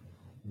Newsom?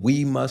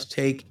 We must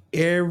take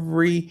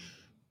every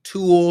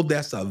tool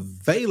that's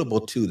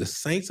available to the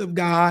saints of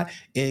God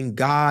in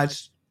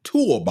God's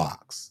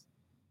toolbox.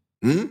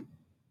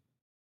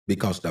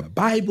 Because the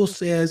Bible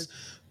says,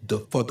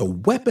 for the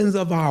weapons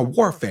of our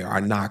warfare are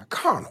not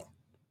carnal.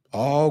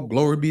 All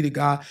glory be to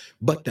God,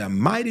 but they're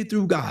mighty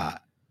through God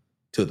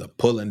to the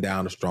pulling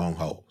down of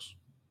strongholds.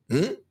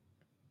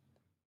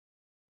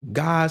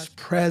 God's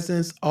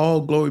presence,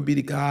 all glory be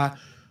to God,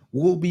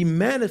 will be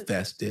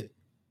manifested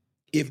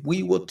if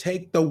we will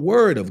take the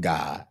word of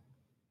God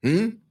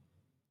and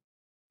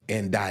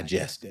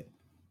digest it.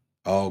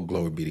 All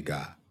glory be to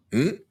God.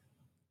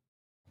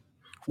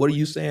 What are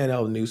you saying,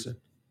 Elder Newsom?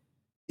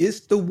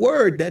 It's the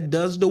word that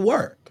does the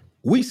work.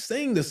 We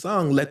sing the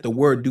song, let the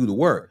word do the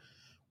work.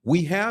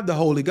 We have the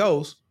Holy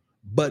Ghost,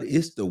 but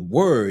it's the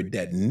word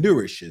that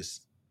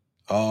nourishes,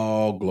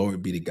 all glory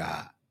be to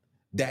God,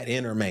 that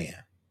inner man.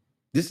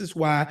 This is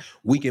why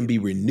we can be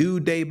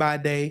renewed day by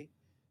day,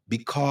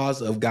 because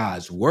of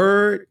God's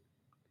word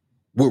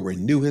will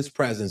renew his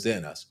presence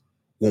in us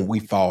when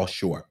we fall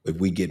short, if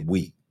we get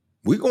weak.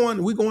 We're going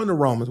to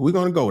Romans. We're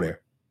going to go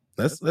there.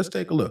 Let's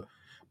take a look.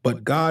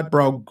 But God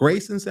brought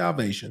grace and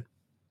salvation,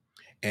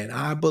 and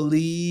I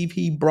believe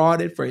he brought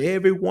it for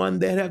everyone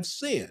that have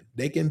sinned.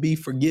 They can be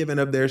forgiven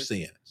of their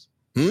sins.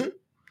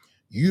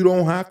 You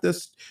don't have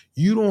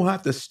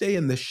to stay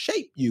in the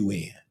shape you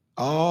in.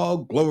 All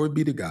glory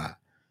be to God.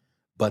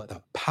 But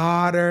the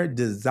potter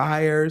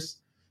desires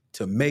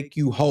to make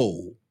you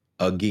whole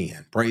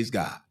again. Praise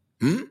God.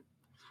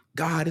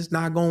 God is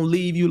not going to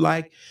leave you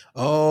like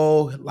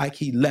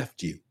he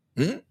left you.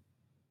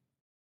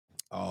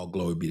 All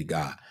glory be to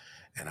God.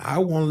 And I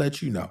want to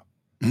let you know,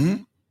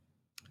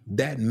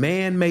 that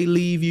man may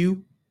leave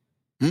you.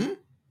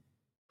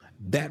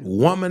 That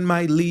woman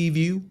might leave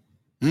you.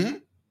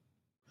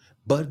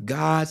 But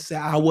God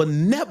said, I will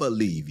never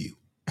leave you.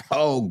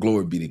 Oh,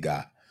 glory be to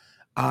God.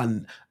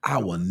 I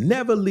will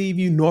never leave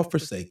you nor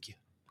forsake you.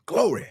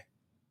 Glory.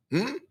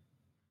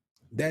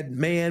 That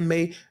man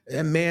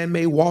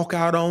may walk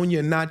out on you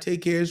and not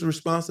take care of his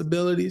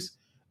responsibilities.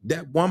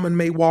 That woman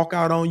may walk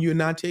out on you and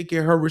not take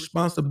care of her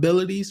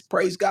responsibilities.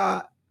 Praise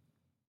God.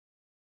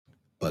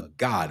 But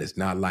God is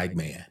not like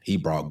man. He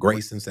brought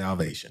grace and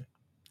salvation.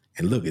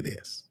 And look at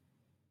this.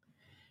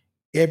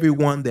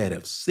 Everyone that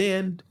have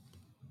sinned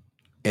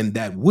and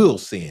that will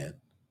sin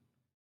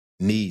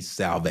needs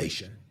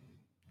salvation.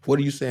 What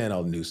are you saying,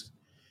 Elder Newsom?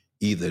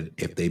 Either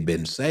if they've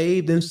been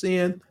saved in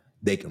sin,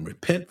 they can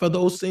repent for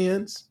those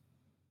sins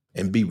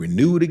and be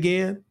renewed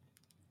again.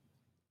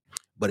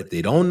 But if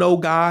they don't know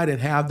God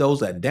and have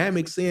those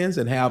Adamic sins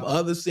and have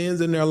other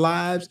sins in their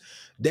lives,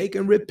 they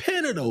can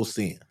repent of those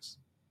sins.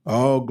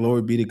 Oh,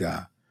 glory be to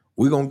God.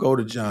 We're going to go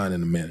to John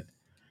in a minute.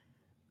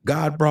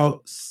 God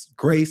brought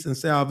grace and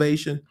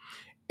salvation,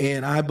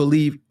 and I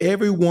believe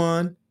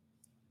everyone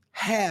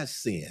has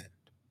sinned.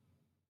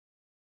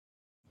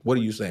 What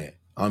are you saying?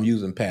 I'm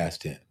using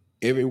past tense.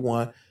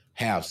 Everyone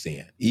have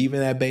sinned.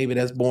 Even that baby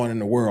that's born in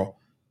the world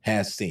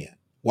has sinned.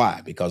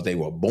 Why? Because they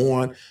were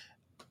born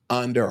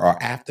under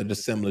or after the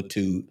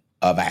similitude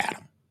of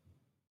Adam.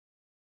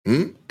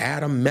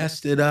 Adam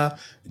messed it up.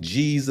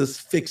 Jesus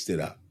fixed it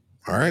up.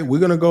 All right, we're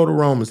going to go to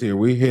Romans here.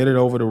 We headed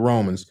over to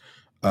Romans.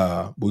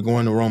 We're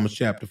going to Romans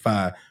chapter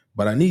 5,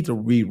 but I need to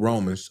read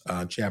Romans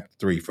chapter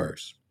 3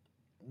 first.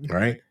 All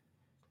right.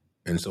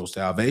 And so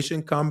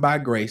salvation come by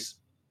grace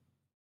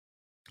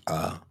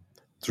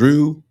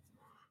Through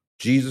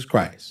Jesus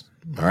Christ.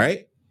 All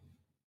right.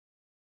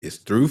 It's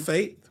through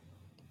faith,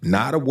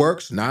 not of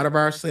works, not of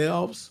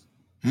ourselves,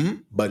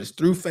 but it's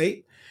through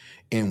faith.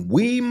 And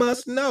we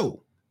must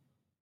know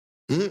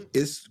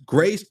it's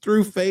grace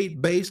through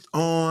faith based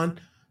on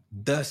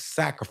the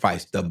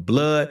sacrifice, the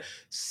blood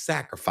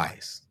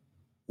sacrifice.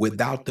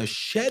 Without the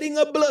shedding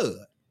of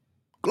blood,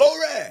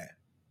 glory,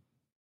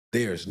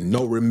 there's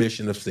no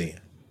remission of sin.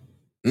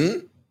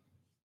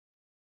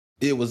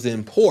 It was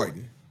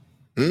important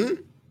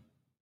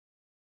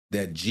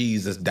that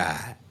Jesus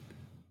died.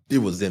 It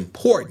was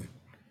important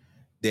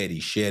that he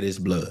shed his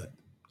blood.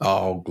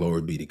 All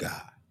glory be to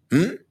God.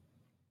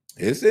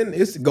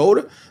 It's go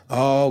to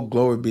all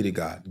glory be to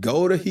God.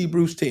 Go to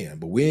Hebrews 10,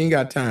 but we ain't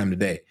got time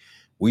today.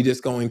 We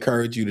just gonna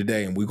encourage you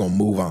today and we're gonna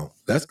move on.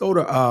 Let's go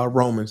to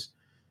Romans.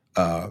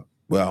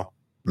 Well,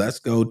 let's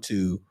go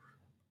to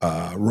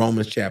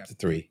Romans chapter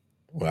 3.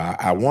 Well,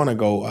 I want to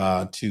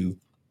go to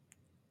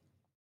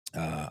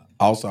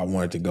also I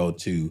wanted to go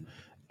to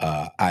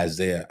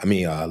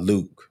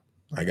Luke.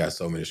 I got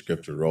so many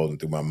scriptures rolling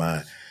through my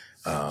mind.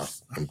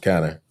 I'm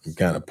kind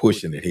of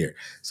pushing it here.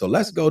 So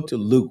let's go to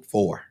Luke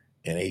 4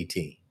 and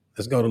 18.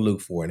 Let's go to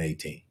Luke 4 and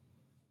 18.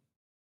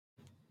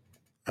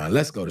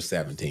 Let's go to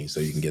 17 so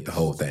you can get the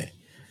whole thing.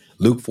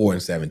 Luke 4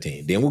 and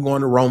 17. Then we're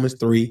going to Romans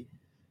 3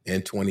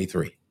 and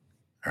 23.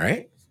 All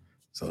right.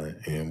 So,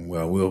 and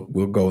well,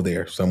 we'll go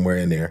there somewhere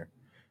in there.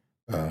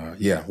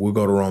 We'll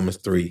go to Romans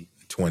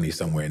 3:20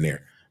 somewhere in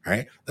there. All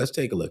right. Let's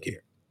take a look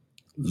here.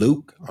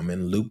 Luke, I'm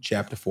in Luke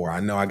chapter 4. I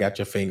know I got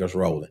your fingers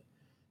rolling,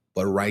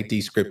 but write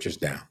these scriptures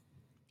down.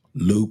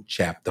 Luke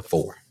chapter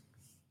 4.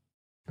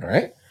 All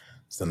right.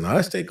 So now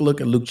let's take a look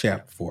at Luke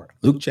chapter 4.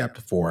 Luke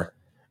chapter 4,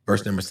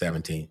 verse number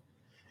 17.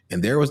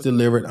 And there was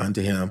delivered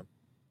unto him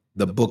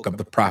the book of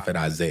the prophet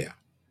Isaiah.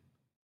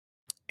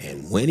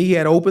 And when he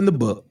had opened the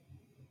book,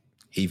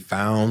 he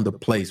found the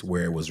place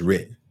where it was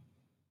written.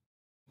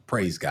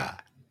 Praise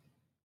God.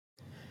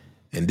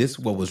 And this is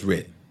what was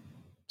written.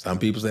 Some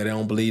people say they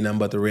don't believe nothing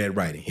but the red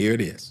writing. Here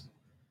it is.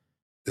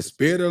 The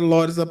Spirit of the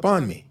Lord is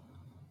upon me,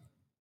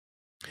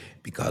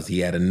 because he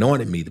had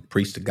anointed me to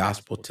preach the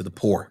gospel to the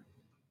poor.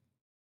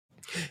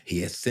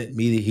 He has sent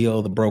me to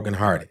heal the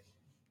brokenhearted,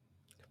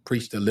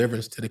 preach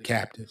deliverance to the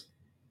captives,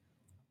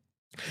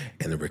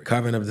 and the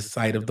recovering of the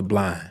sight of the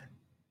blind,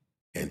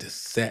 and to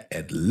set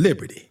at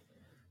liberty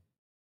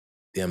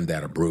them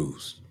that are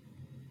bruised,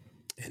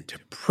 and to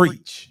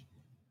preach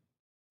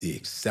the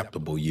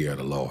acceptable year of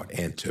the Lord,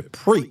 and to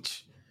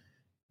preach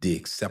the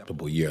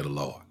acceptable year of the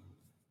Lord.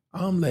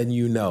 I'm letting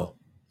you know,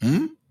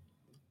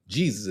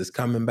 Jesus is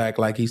coming back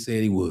like he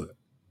said he would.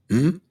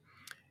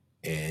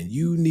 And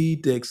you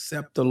need to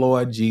accept the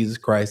Lord Jesus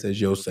Christ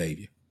as your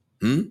Savior.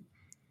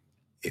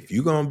 If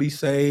you're going to be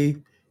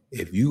saved,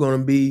 if you're going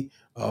to be,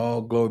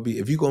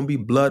 if you're going to be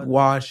blood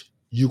washed,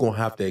 you're going to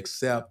have to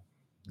accept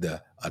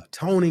the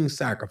atoning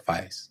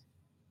sacrifice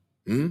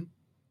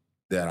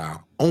that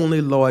our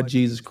only Lord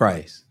Jesus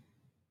Christ,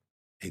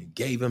 it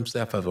gave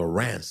himself as a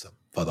ransom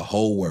for the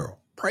whole world.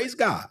 Praise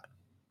God.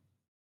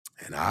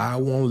 And I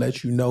want to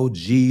let you know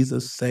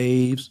Jesus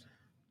saves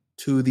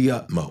to the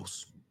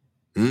utmost.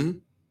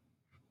 And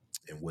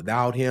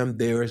without him,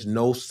 there is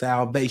no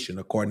salvation,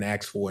 according to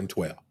Acts 4 and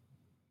 12.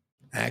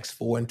 Acts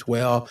 4 and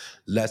 12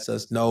 lets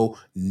us know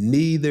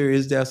neither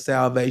is there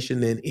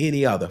salvation in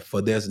any other,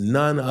 for there's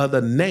none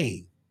other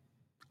name.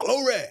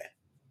 Glory.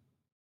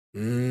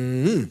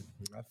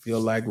 I feel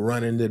like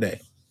running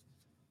today.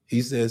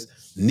 He says,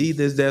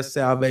 neither is there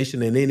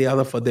salvation in any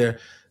other, for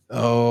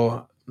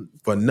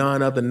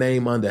none other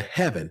name under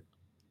heaven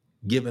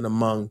given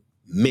among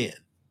men,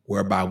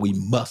 whereby we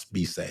must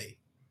be saved.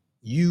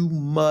 You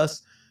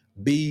must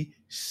be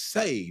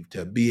saved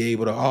to be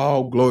able to,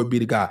 all glory be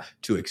to God,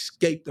 to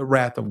escape the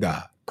wrath of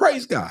God.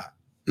 Praise God.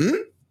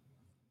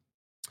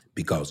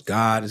 Because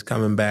God is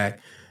coming back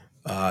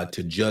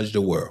to judge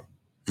the world,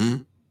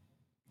 to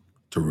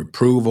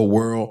reprove a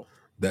world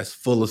that's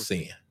full of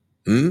sin.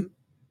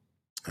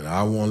 And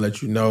I want to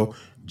let you know,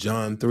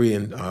 John 3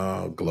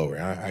 and glory.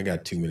 I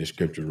got too many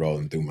scriptures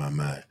rolling through my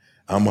mind.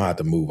 I'm going to have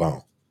to move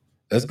on.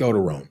 Let's go to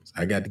Romans.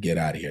 I got to get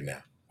out of here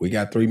now. We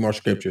got 3 more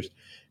scriptures,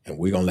 and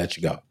we're going to let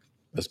you go.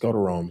 Let's go to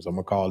Romans. I'm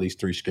going to call these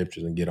 3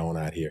 scriptures and get on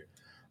out here.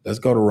 Let's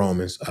go to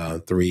Romans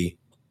 3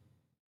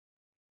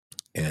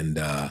 and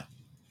hold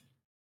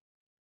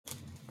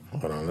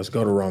on. Let's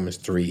go to Romans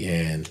 3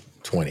 and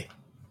 20.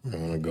 I'm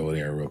going to go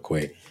there real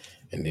quick,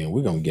 and then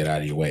we're going to get out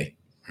of your way.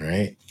 All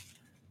right.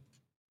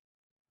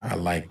 I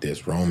like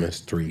this. Romans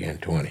 3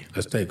 and 20.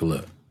 Let's take a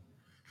look.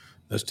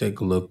 Let's take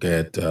a look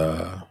at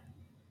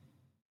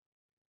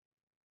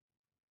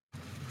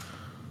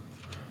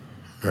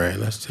all right,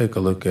 let's take a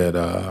look at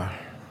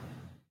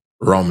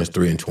Romans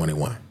 3 and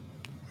 21.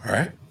 All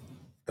right.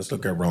 Let's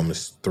look at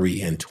Romans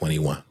 3 and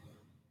 21.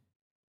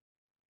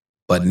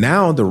 But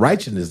now the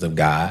righteousness of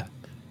God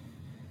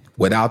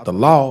without the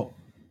law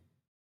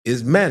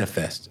is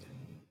manifested,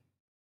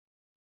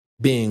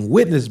 being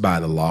witnessed by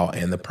the law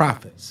and the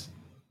prophets.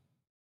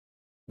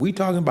 We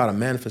talking about a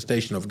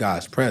manifestation of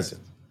God's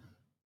presence.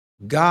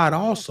 God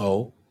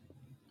also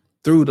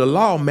through the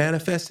law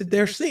manifested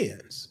their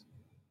sins.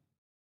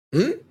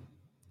 Hmm?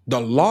 The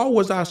law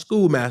was our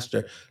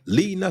schoolmaster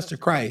leading us to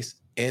Christ.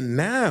 And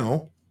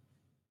now,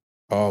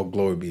 all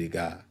glory be to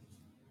God.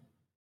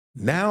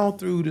 Now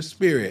through the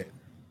Spirit,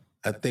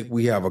 I think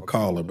we have a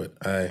caller, but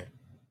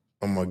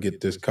I'm going to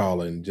get this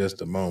caller in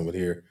just a moment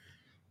here.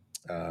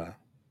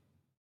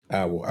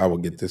 I will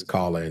get this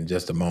caller in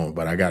just a moment,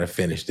 but I got to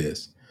finish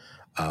this.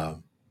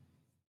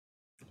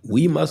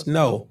 We must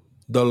know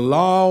the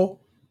law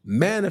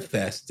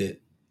manifested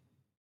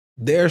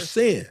their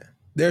sin,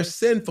 their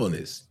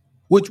sinfulness,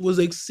 which was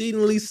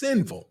exceedingly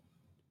sinful.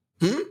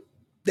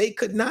 They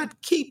could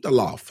not keep the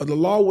law, for the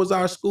law was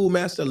our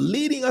schoolmaster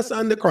leading us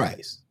unto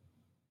Christ.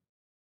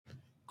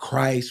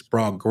 Christ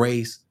brought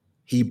grace.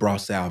 He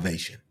brought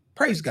salvation.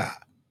 Praise God.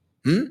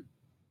 And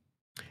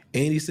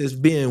he says,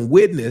 being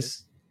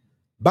witnessed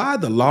by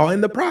the law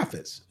and the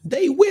prophets.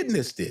 They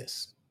witnessed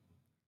this.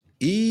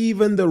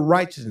 Even the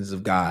righteousness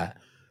of God,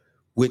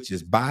 which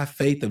is by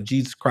faith of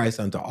Jesus Christ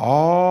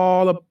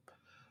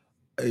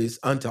is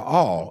unto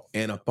all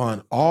and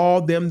upon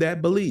all them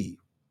that believe.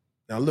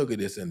 Now look at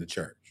this in the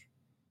church.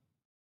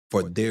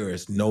 For there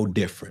is no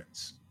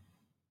difference.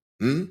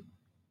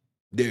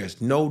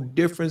 There's no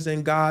difference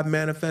in God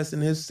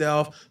manifesting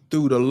himself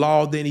through the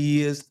law than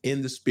he is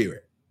in the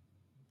spirit.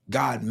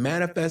 God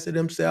manifested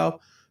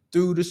himself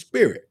through the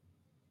spirit.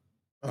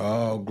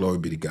 Oh, glory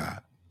be to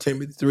God.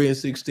 Timothy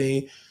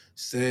 3:16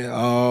 said,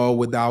 oh,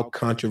 without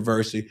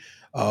controversy,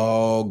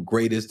 oh,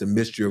 great is the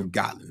mystery of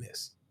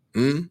godliness.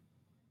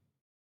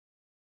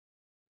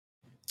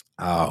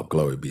 Oh,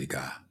 glory be to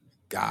God.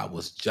 God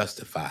was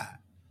justified.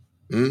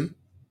 Let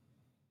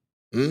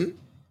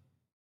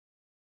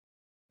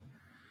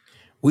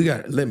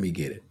me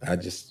get it. I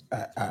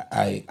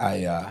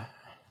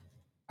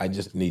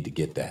just need to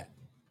get that.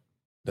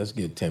 Let's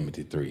get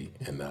Timothy 3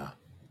 and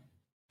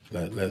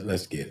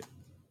let's get it.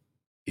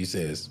 He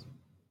says,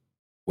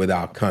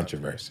 without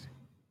controversy.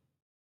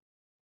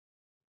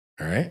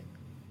 All right.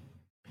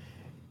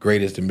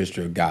 Great is the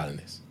mystery of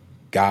godliness.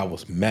 God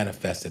was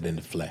manifested in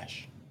the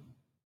flesh.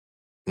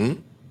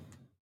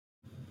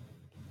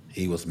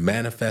 He was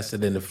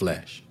manifested in the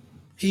flesh.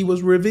 He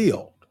was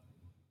revealed.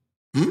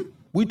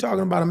 We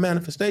talking about a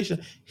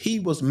manifestation.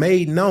 He was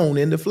made known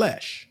in the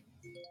flesh.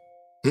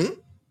 In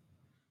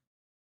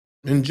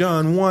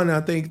John 1,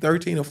 I think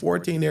 13 or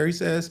 14 there, he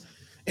says,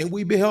 and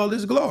we beheld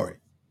his glory.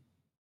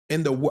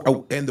 And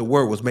the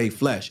word was made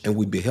flesh, and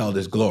we beheld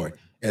his glory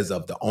as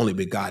of the only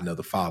begotten of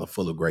the Father,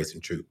 full of grace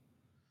and truth.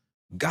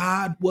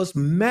 God was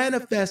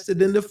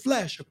manifested in the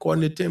flesh,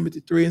 according to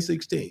Timothy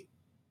 3:16.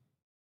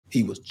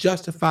 He was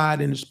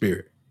justified in the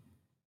spirit.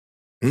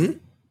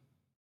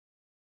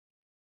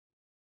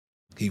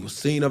 He was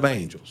seen of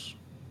angels.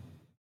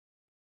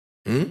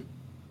 He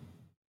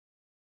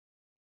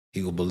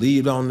was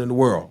believed on in the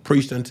world,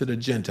 preached unto the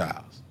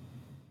Gentiles.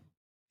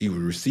 He was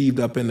received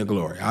up in the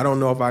glory. I don't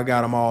know if I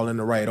got them all in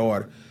the right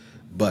order,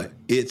 but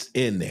it's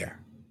in there.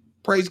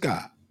 Praise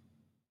God.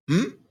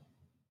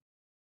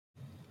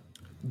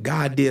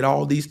 God did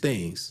all these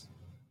things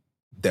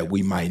that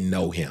we might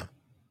know him,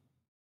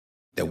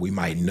 that we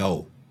might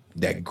know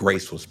that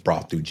grace was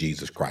brought through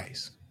Jesus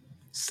Christ.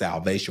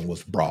 Salvation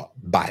was brought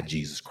by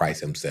Jesus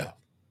Christ himself.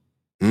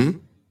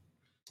 And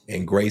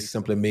grace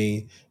simply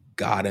means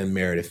God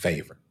unmerited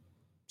favor.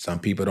 Some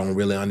people don't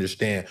really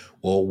understand.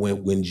 Well,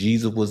 when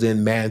Jesus was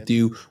in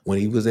Matthew, when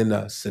he was in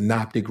the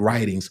synoptic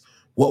writings,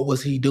 what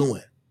was he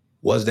doing?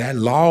 Was that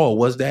law, or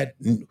was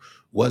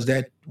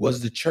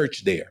the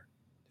church there?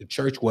 The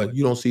church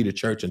you don't see the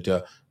church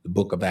until the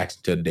book of Acts,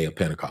 until the day of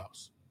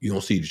Pentecost. You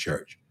don't see the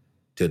church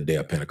till the day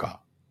of Pentecost.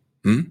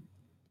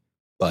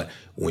 But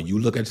when you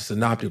look at the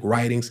synoptic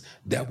writings,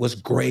 that was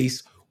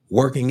grace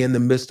working in the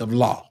midst of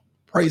law.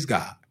 Praise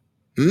God.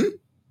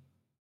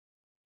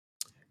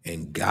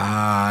 And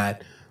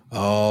God,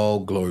 oh,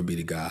 glory be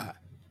to God.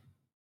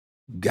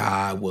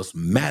 God was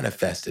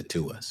manifested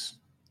to us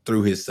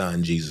through his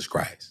son, Jesus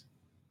Christ,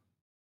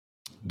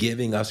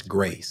 giving us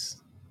grace.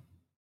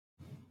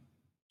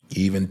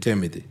 Even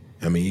Timothy,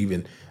 I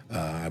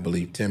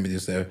believe Timothy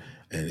said,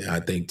 and I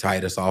think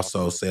Titus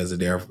also says it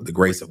there, the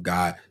grace of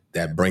God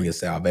that bringeth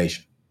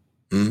salvation,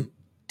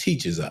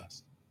 teaches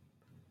us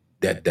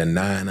that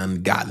denying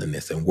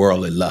ungodliness and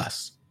worldly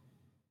lust,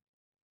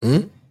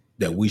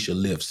 that we should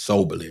live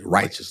soberly,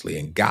 righteously,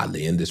 and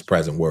godly in this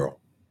present world,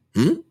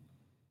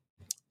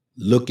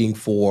 looking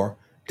for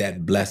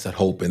that blessed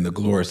hope in the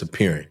glorious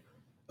appearing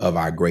of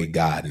our great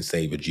God and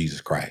Savior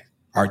Jesus Christ.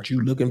 Aren't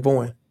you looking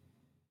for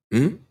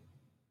him?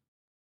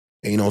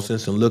 Ain't no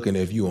sense in looking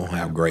if you don't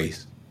have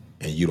grace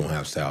and you don't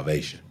have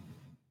salvation.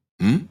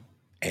 And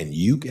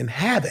you can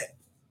have it.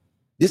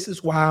 This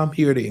is why I'm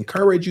here to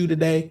encourage you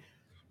today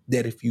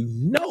that if you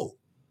know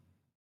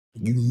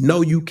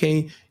you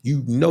can't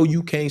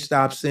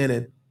stop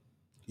sinning,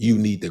 you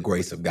need the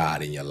grace of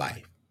God in your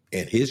life.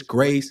 And his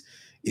grace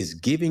is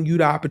giving you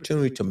the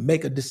opportunity to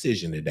make a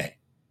decision today.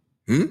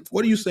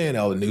 What are you saying,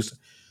 Elder Newsom?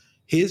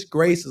 His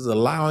grace is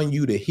allowing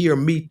you to hear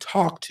me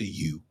talk to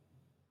you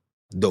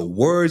the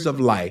words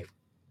of life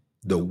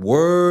the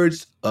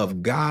words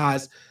of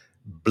God's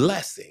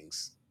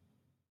blessings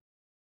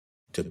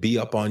to be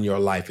upon your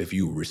life if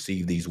you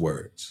receive these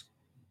words.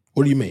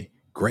 What do you mean?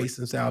 Grace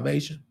and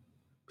salvation?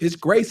 His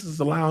grace is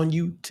allowing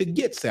you to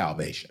get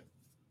salvation.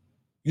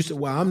 You said,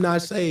 well, I'm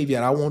not saved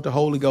yet. I want the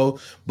Holy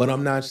Ghost, but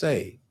I'm not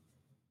saved.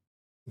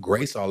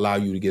 Grace will allow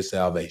you to get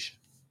salvation.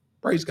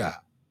 Praise God.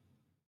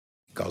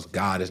 Because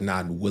God is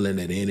not willing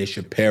that any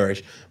should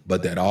perish,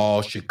 but that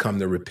all should come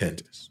to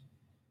repentance.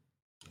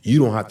 You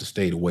don't have to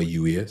stay the way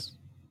you is.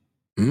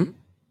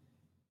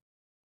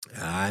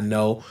 I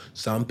know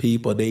some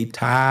people, they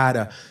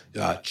tired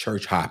of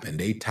church hopping.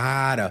 They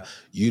tired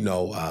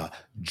of,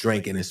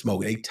 drinking and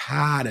smoking. They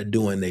tired of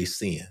doing their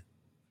sin.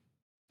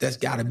 There's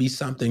got to be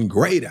something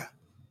greater.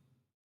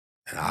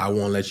 And I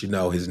want to let you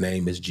know his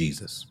name is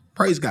Jesus.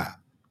 Praise God.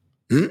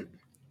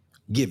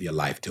 Give your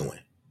life to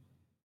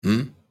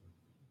him.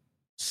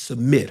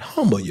 Submit,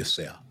 humble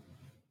yourself.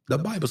 The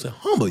Bible says,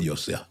 humble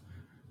yourself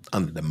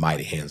under the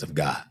mighty hands of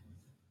God,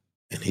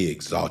 and he'll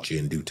exalt you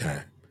in due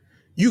time.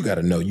 You got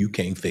to know you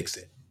can't fix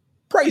it.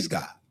 Praise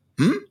God.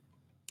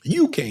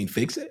 You can't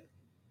fix it.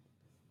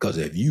 Because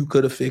if you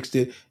could have fixed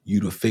it,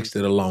 you'd have fixed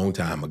it a long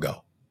time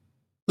ago.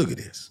 Look at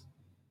this.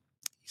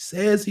 He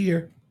says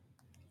here,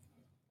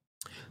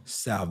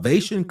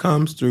 salvation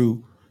comes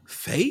through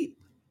faith,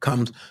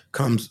 comes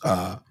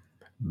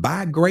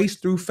by grace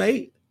through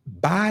faith,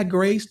 by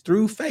grace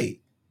through faith.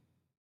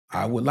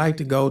 I would like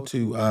to go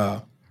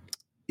to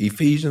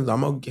Ephesians.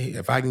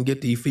 If I can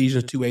get to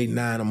Ephesians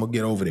 2:8-9, I'm gonna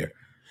get over there.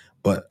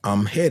 But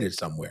I'm headed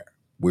somewhere.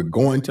 We're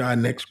going to our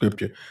next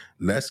scripture.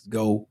 Let's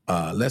go.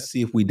 Let's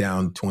see if we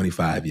down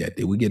 25 yet.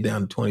 Did we get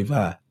down to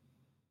 25?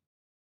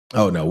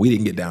 Oh no, we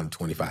didn't get down to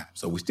 25.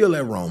 So we're still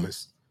at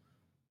Romans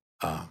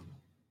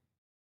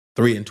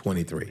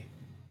 3:23.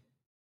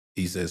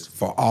 He says,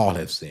 "For all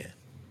have sinned."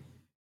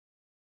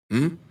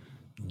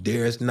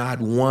 There's not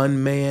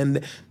one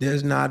man.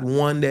 There's not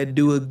one that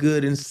doeth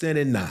good and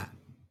sinneth not.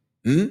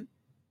 And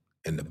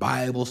the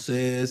Bible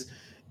says,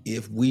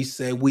 if we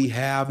say we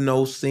have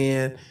no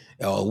sin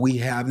or we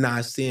have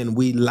not sinned,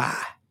 we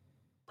lie.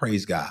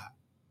 Praise God.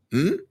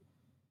 And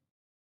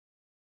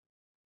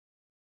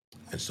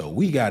so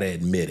we got to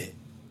admit it,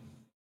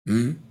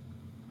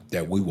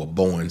 that we were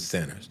born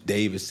sinners.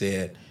 David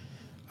said,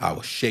 I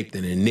was shaped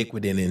in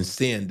iniquity and in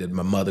sin that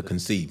my mother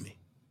conceived me.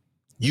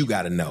 You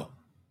got to know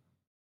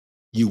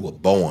you were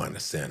born a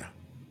sinner.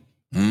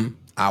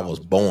 I was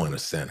born a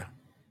sinner.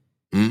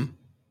 And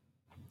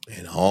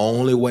the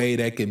only way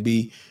that could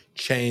be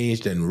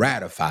changed and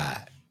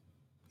ratified,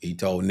 he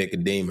told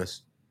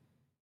Nicodemus,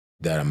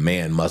 that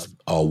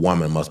a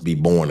woman must be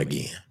born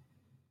again.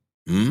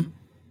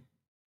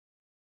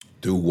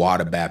 Through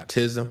water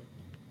baptism,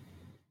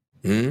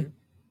 and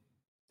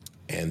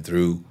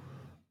through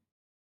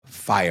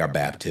fire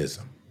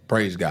baptism.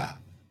 Praise God.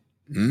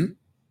 And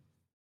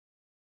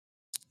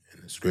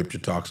the scripture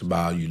talks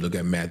about, you look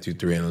at Matthew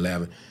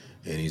 3:11,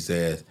 and he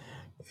says,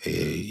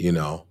 he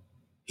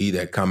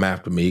that come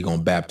after me, he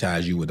gonna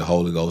baptize you with the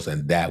Holy Ghost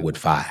and that with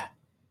fire.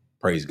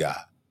 Praise God.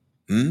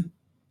 And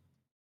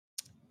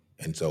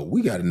so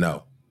we got to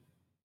know,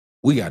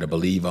 we got to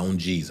believe on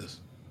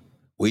Jesus.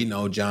 We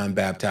know John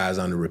baptized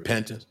under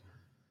repentance,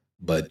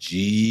 but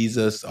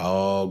Jesus,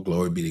 oh,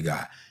 glory be to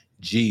God.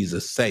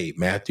 Jesus saved.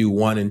 Matthew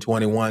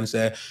 1:21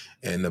 said,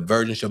 and the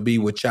virgin shall be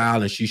with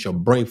child, and she shall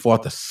bring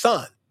forth a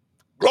son.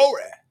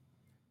 Glory.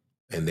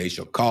 And they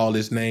shall call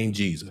his name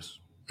Jesus.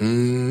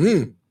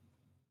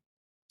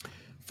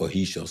 For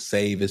he shall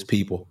save his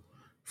people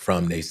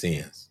from their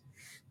sins.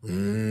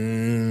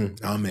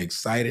 I'm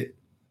excited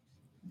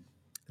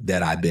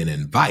that I've been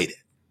invited.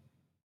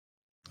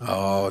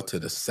 To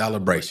the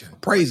celebration.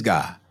 Praise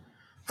God.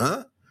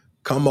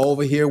 Come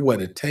over here where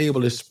the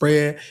table is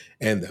spread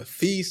and the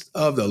feast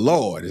of the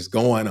Lord is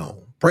going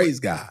on. Praise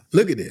God.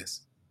 Look at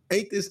this.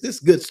 Ain't this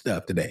good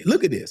stuff today?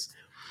 Look at this.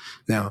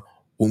 Now,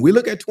 when we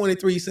look at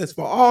 23, it says,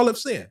 for all have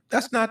sinned.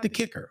 That's not the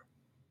kicker.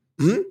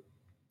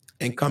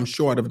 And come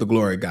short of the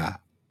glory of God.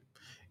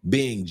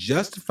 Being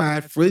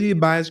justified freely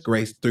by his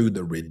grace through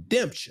the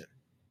redemption.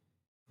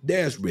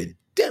 There's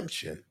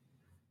redemption.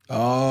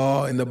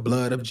 In the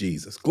blood of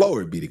Jesus.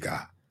 Glory be to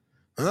God.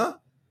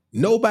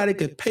 Nobody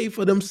could pay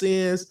for them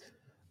sins.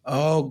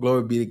 Oh,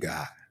 glory be to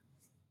God.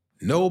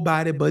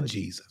 Nobody but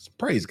Jesus.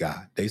 Praise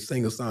God. They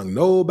sing a song,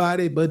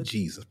 nobody but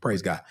Jesus.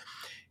 Praise God.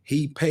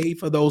 He paid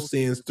for those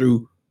sins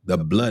through the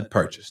blood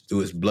purchase, through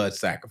his blood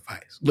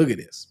sacrifice. Look at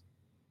this.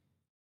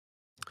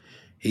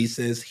 He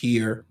says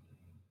here,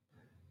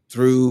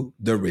 through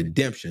the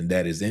redemption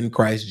that is in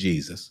Christ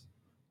Jesus,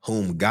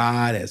 whom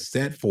God has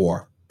set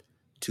forth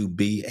to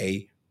be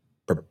a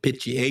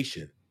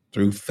propitiation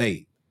through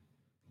faith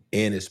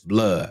in his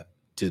blood,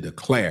 to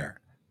declare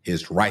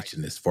his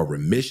righteousness for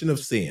remission of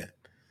sin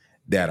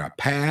that are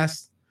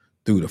passed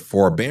through the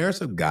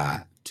forbearance of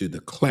God, to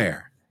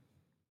declare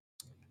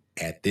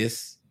at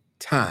this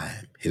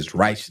time his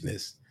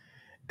righteousness,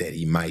 that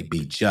he might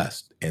be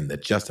just and the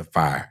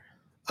justifier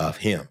of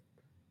him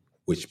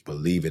which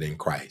believeth in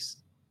Christ.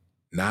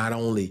 Not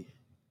only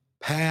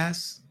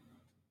past,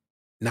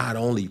 not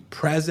only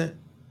present,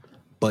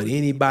 But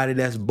anybody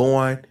that's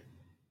born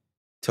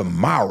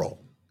tomorrow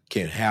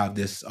can have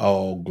this.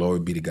 Oh, glory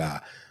be to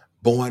God.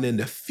 Born in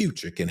the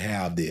future can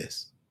have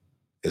this.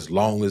 As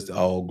long as,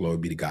 oh, glory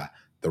be to God,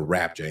 the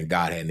rapture and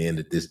God hadn't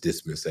ended this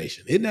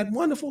dispensation. Isn't that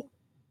wonderful?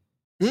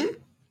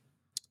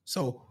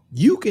 So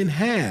you can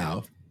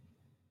have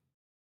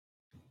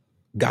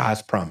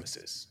God's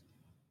promises.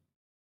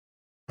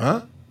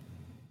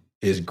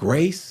 His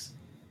grace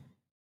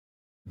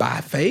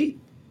by faith.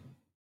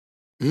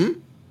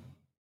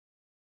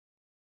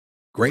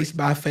 Grace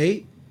by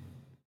faith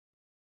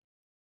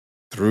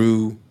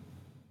through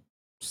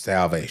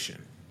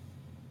salvation.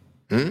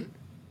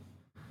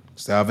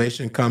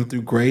 Salvation come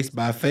through grace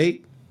by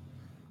faith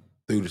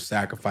through the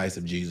sacrifice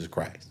of Jesus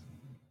Christ.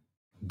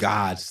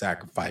 God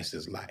sacrificed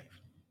his life.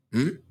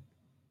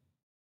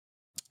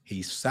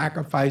 He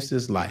sacrificed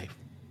his life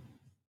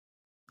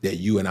that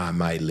you and I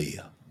might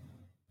live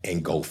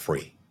and go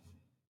free.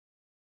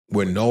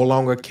 We're no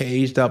longer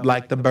caged up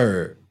like the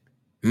bird.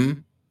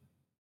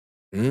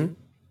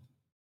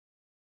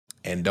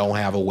 And don't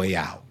have a way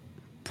out.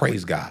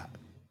 Praise God.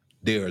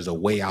 There is a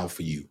way out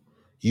for you.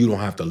 You don't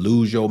have to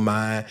lose your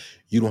mind.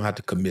 You don't have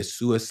to commit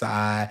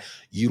suicide.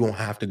 You don't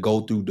have to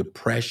go through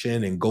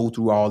depression and go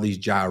through all these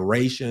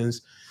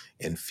gyrations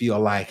and feel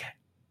like,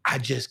 I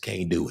just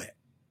can't do it.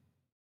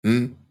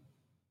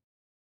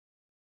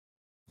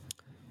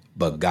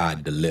 But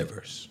God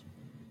delivers.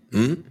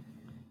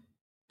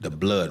 The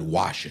blood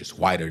washes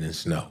whiter than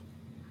snow.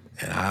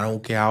 And I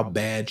don't care how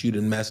bad you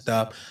done messed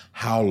up,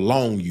 how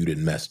long you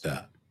done messed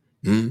up.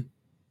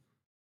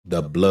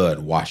 The blood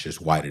washes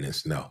whiter than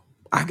snow.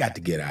 I got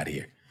to get out of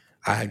here.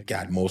 I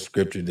got more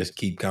scripture that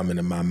keep coming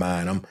in my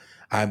mind.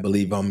 I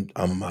believe I'm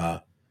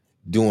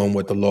doing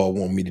what the Lord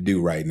wants me to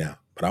do right now.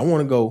 But I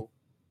want to go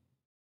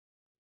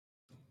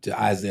to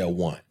Isaiah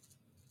 1.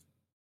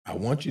 I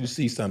want you to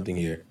see something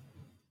here.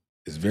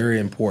 It's very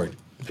important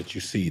that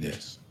you see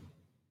this.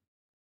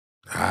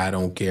 I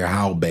don't care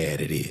how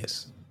bad it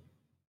is.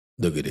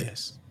 Look at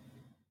this.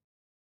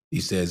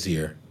 He says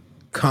here,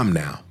 come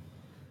now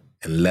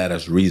and let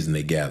us reason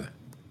together,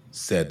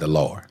 said the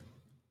Lord.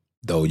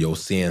 Though your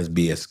sins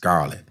be as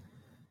scarlet,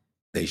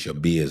 they shall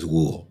be as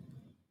wool.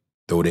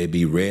 Though they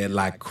be red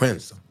like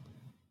crimson.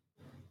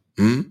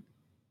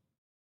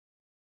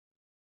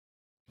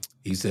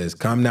 He says,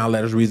 come now,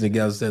 let us reason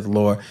together, said the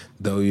Lord.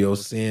 Though your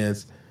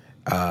sins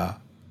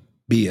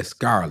be as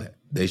scarlet,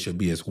 they shall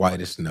be as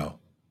white as snow.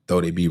 Though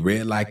they be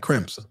red like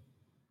crimson,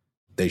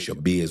 they shall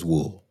be as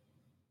wool.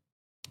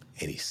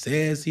 And he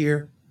says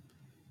here,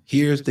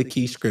 here's the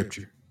key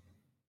scripture.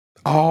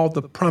 All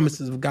the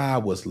promises of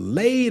God was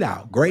laid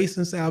out. Grace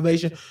and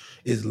salvation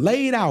is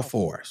laid out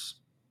for us.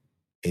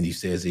 And he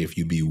says, if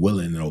you be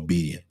willing and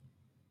obedient,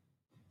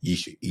 ye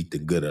should eat the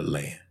good of the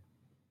land.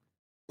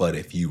 But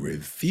if you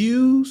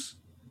refuse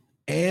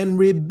and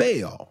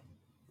rebel,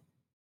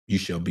 you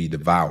shall be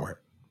devoured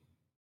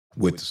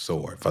with the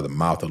sword, for the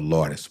mouth of the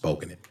Lord has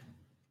spoken it.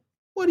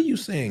 What are you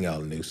saying,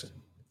 Elder Newsom?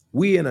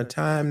 We in a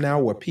time now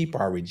where people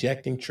are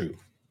rejecting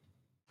truth,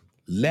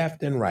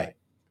 left and right.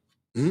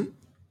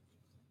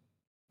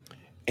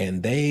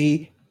 And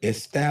they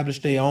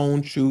establish their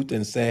own truth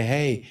and say,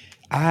 hey,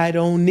 I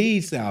don't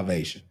need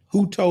salvation.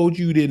 Who told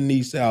you didn't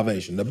need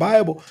salvation? The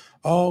Bible,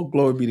 oh,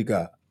 glory be to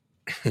God.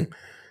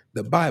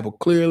 The Bible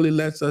clearly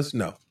lets us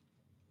know.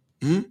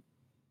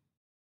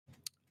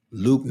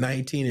 Luke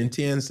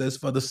 19:10 says,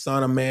 for the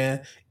Son of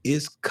Man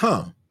is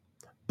come,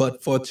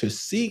 but for to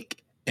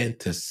seek and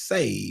to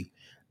save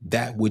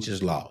that which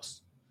is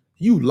lost.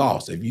 You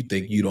lost if you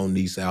think you don't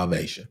need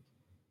salvation.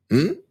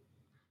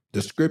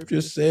 The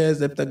scripture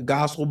says if the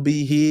gospel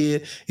be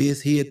hid,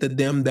 it's hid to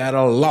them that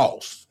are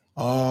lost.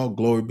 Oh,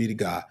 glory be to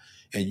God.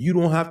 And you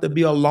don't have to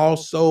be a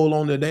lost soul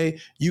on the day.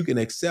 You can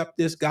accept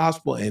this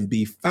gospel and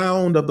be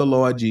found of the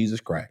Lord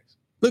Jesus Christ.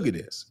 Look at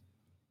this.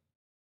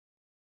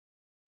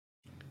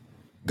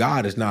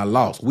 God is not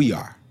lost. We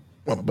are.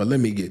 But let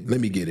me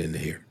get into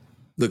here.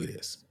 Look at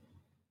this.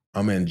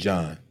 I'm in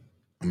John.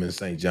 I'm in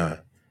St. John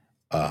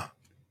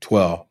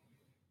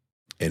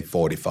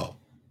 12:44.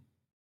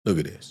 Look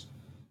at this.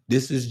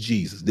 This is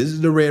Jesus. This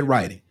is the red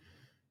writing.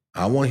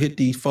 I want to hit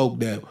these folk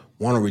that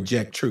want to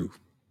reject truth.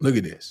 Look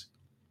at this.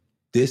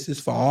 This is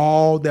for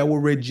all that will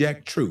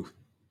reject truth.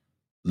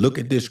 Look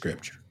at this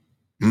scripture.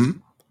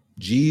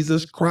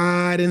 Jesus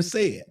cried and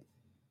said,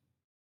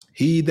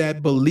 he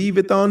that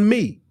believeth on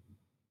me,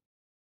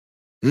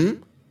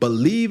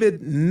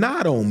 believeth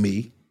not on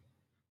me,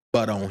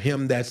 but on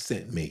him that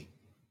sent me.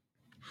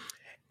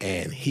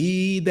 And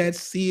he that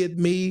seeth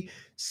me,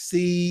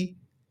 he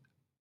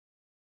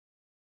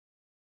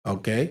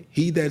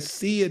that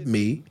seeth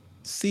me,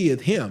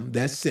 seeth him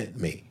that sent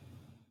me.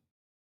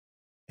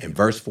 In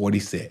verse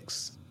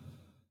 46,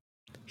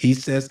 he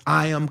says,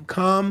 I am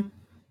come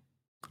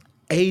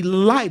a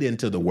light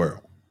into the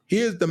world.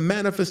 Here's the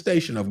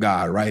manifestation of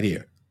God right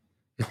here.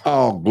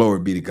 Oh,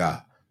 glory be to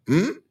God.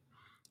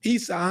 He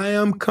said, I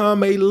am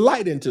come a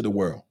light into the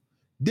world.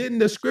 Didn't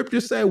the scripture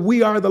say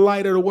we are the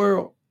light of the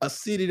world? A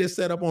city that's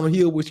set up on a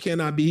hill which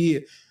cannot be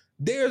hid.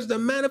 There's the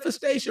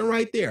manifestation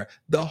right there.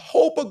 The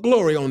hope of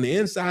glory on the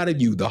inside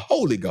of you, the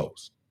Holy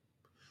Ghost.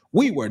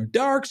 We were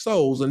dark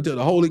souls until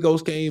the Holy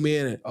Ghost came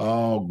in and,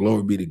 oh,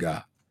 glory be to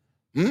God.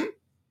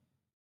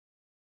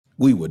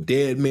 We were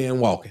dead men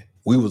walking.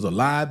 We was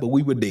alive, but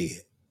we were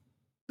dead.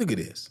 Look at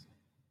this.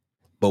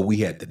 But we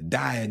had to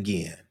die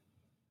again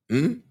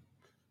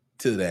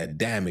to that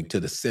Adamic, to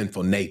the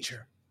sinful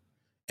nature,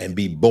 and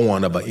be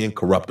born of an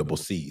incorruptible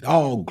seed.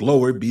 Oh,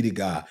 glory be to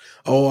God.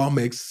 Oh, I'm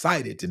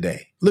excited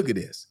today. Look at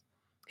this.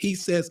 He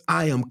says,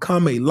 I am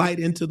come a light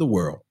into the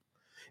world,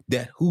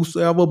 that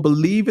whosoever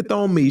believeth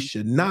on me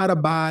should not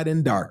abide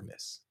in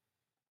darkness.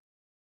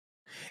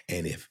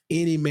 And if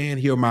any man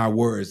hear my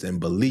words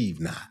and believe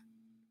not,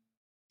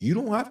 you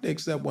don't have to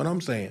accept what I'm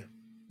saying.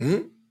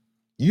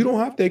 You don't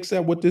have to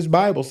accept what this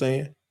Bible's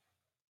saying.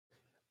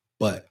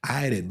 But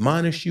I'd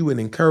admonish you and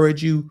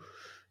encourage you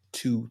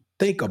to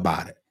think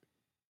about it,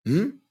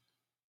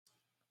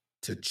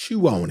 to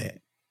chew on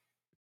it,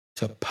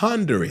 to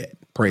ponder it,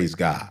 praise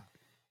God,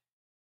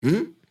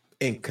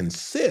 and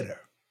consider.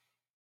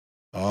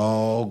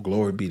 Oh,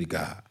 glory be to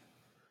God.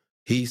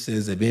 He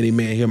says, if any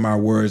man hear my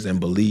words and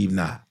believe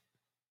not,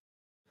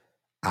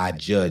 I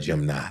judge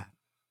him not.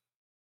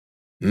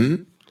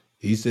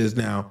 He says,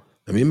 now,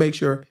 let me make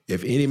sure,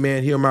 if any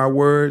man hear my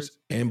words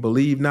and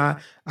believe not,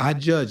 I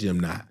judge him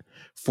not.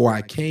 For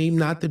I came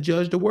not to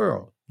judge the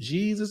world.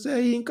 Jesus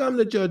said he didn't come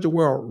to judge the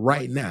world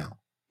right now.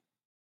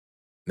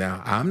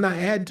 Now, I'm not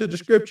adding to the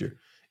scripture.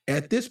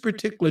 At this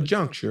particular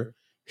juncture,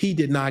 he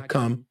did not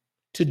come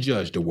to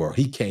judge the world.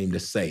 He came to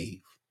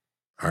save.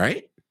 All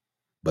right?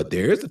 But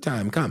there is a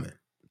time coming.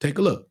 Take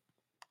a look.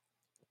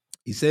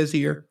 He says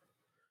here,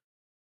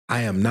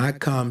 I am not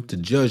come to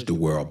judge the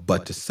world,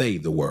 but to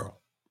save the world.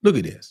 Look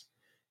at this.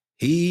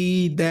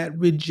 He that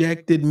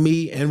rejected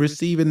me and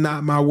received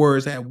not my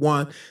words had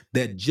one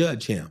that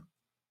judge him.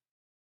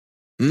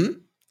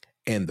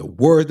 And the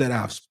word that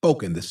I've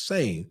spoken, the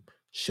same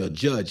shall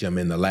judge him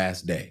in the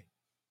last day.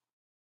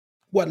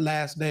 What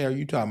last day are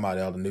you talking about,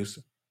 Elder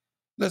Newsom?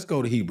 Let's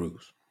go to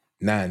Hebrews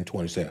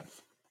 9:27.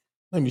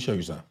 Let me show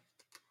you something.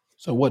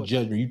 So what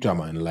judgment are you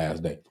talking about in the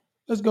last day?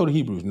 Let's go to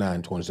Hebrews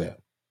 9:27.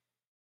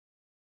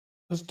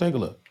 Let's take a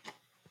look.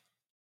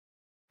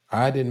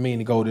 I didn't mean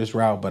to go this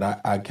route, but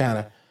I kind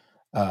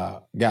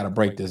of got to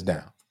break this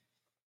down.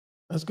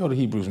 Let's go to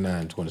Hebrews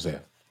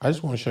 9:27. I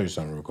just want to show you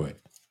something real quick.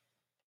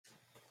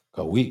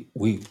 Cause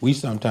we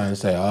sometimes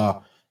say,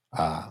 I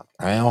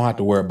don't have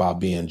to worry about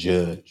being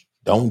judged.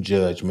 Don't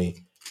judge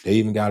me. They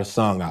even got a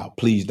song out.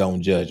 Please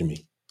don't judge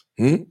me.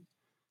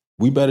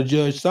 We better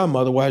judge something,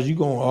 otherwise you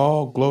going,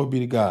 oh, glory be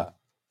to God.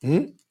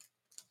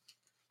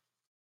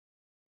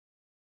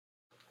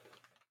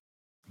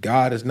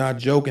 God is not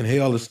joking.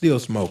 Hell is still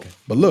smoking.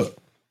 But look,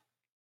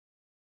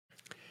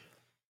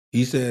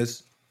 he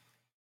says,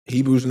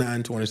 Hebrews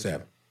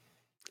 9:27,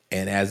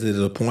 and as it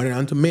is appointed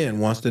unto men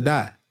once to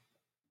die,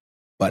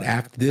 but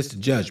after this the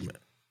judgment.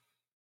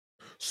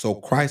 So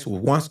Christ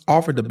was once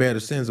offered to bear the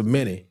sins of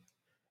many,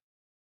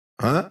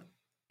 and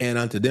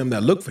unto them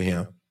that look for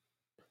him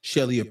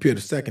shall he appear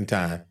the second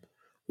time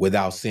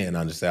without sin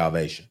unto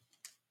salvation.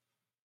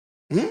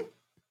 To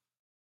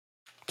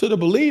the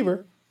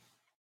believer,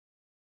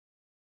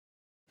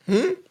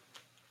 we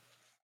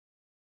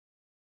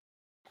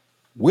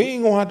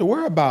ain't gonna have to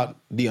worry about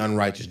the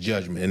unrighteous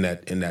judgment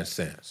in that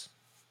sense.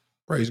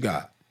 Praise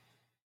God.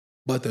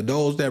 But to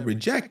those that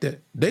reject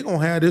it, they're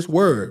gonna have this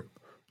word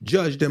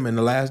judge them in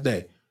the last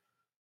day.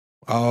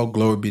 Oh,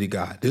 glory be to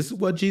God. This is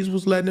what Jesus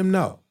was letting them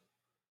know.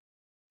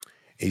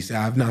 He said,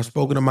 I've not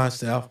spoken of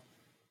myself,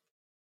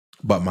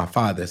 but my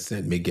Father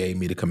sent me, gave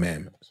me the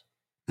commandments.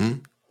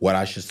 What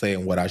I should say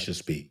and what I should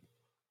speak.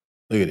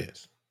 Look at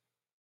this.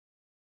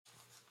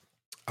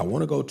 I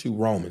want to go to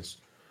Romans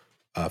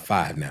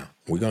 5 now.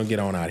 We're going to get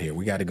on out of here.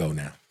 We got to go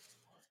now.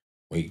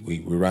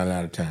 We're running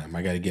out of time.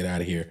 I got to get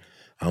out of here.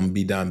 I'm going to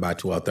be done by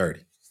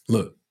 12:30.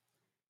 Look,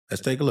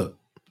 let's take a look.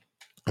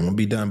 I'm going to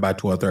be done by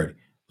 12:30.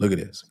 Look at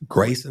this.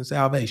 Grace and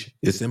salvation.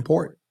 It's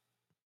important.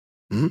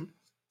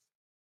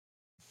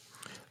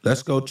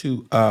 Let's go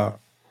to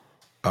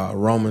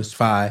Romans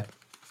 5.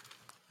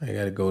 I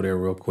got to go there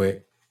real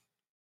quick.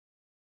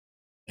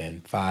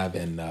 And 5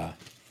 and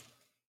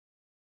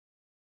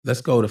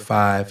let's go to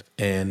 5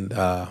 and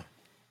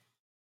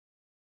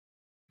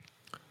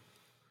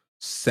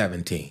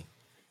 17.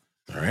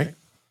 All right.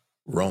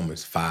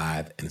 Romans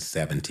 5 and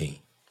 17.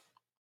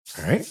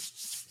 All right.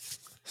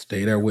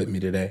 Stay there with me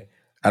today.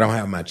 I don't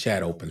have my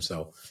chat open,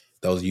 so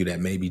those of you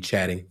that may be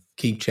chatting,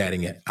 keep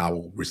chatting it. I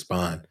will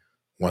respond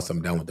once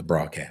I'm done with the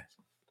broadcast.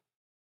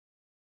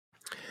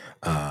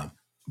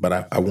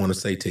 But I want to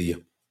say to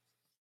you,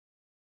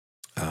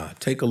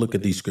 take a look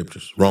at these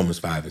scriptures, Romans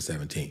 5 and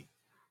 17.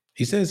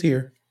 He says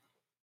here,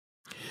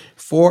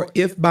 for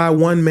if by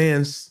one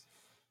man's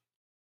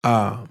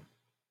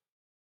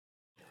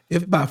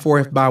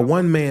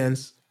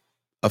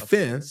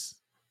offense,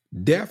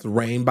 death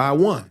reigned by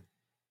one,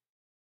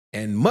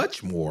 and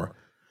much more,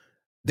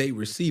 they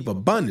receive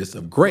abundance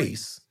of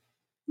grace.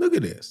 Look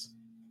at this.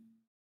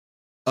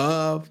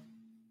 Of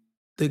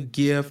the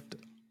gift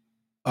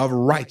of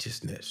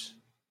righteousness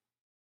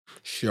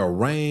shall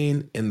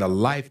reign in the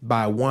life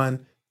by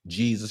one,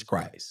 Jesus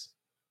Christ.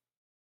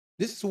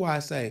 This is why I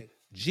say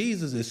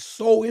Jesus is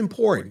so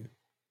important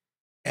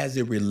as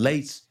it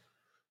relates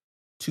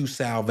to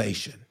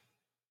salvation.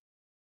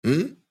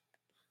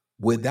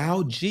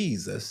 Without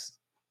Jesus,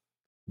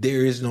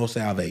 there is no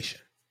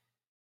salvation.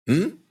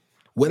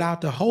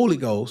 Without the Holy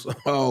Ghost,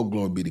 oh,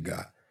 glory be to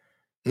God,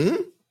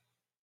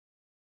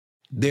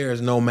 there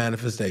is no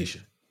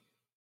manifestation.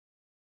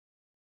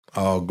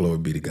 Oh, glory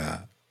be to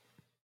God.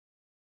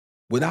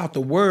 Without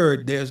the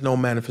word, there's no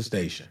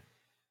manifestation.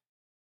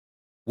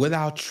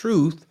 Without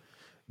truth,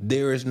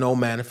 there is no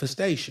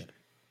manifestation.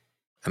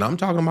 And I'm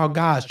talking about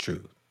God's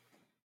truth.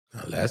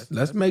 Now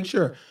let's make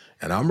sure.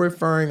 And I'm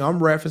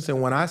referencing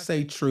when I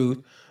say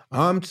truth,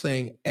 I'm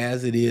saying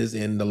as it is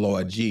in the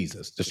Lord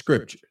Jesus, the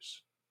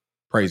scriptures.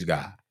 Praise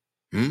God.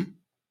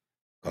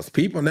 Because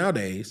people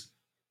nowadays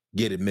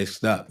get it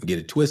mixed up, get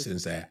it twisted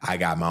and say, I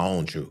got my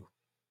own truth.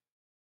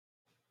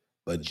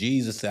 But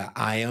Jesus said,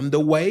 I am the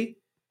way,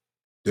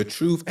 the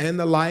truth, and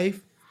the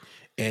life,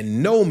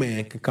 and no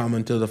man can come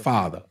unto the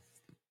Father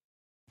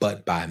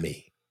but by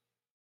me.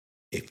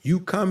 If you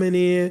coming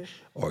in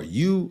or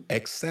you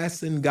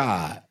accessing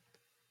God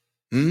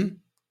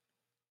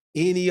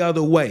any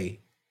other way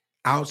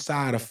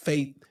outside of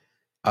faith,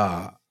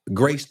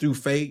 grace through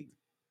faith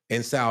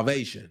and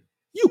salvation,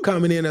 you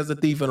coming in as a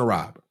thief and a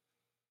robber.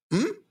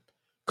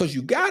 Because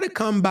you got to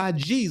come by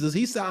Jesus.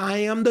 He said, I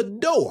am the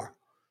door.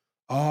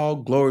 All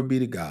glory be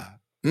to God.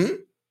 And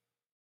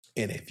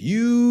if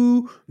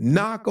you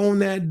knock on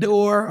that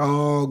door,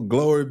 oh,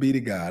 glory be to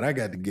God. I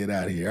got to get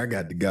out of here. I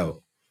got to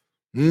go.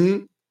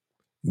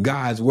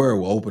 God's word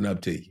will open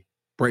up to you.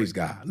 Praise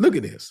God. Look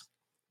at this.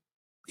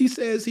 He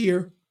says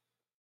here,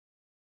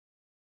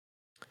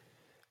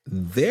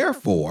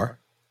 therefore,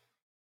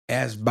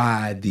 as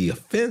by the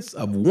offense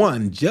of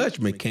one,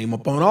 judgment came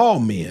upon all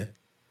men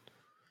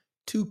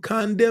to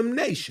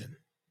condemnation.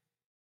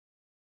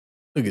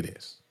 Look at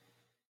this.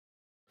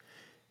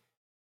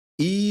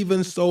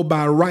 Even so,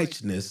 by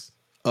righteousness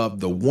of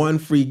the one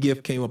free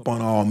gift came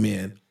upon all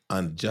men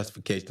unto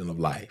justification of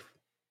life.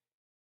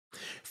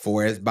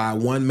 For as by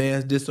one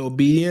man's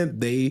disobedience,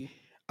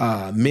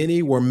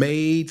 many were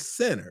made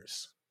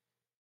sinners.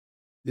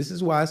 This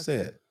is why I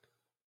said,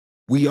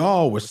 we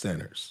all were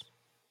sinners.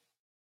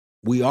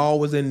 We all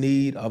was in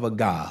need of a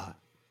God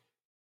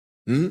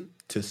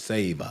to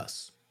save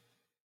us.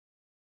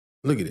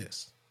 Look at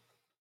this.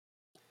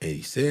 And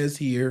he says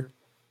here,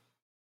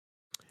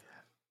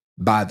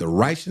 by the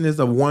righteousness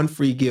of one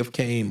free gift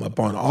came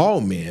upon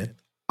all men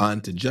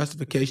unto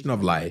justification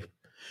of life.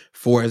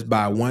 For as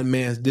by one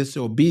man's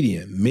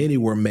disobedience, many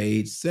were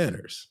made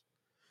sinners.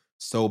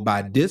 So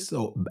by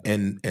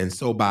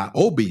so by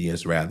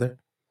obedience rather,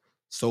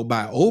 so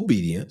by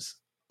obedience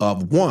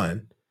of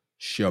one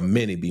shall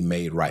many be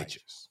made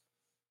righteous.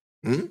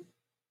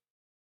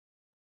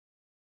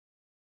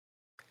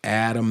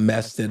 Adam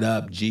messed it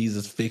up.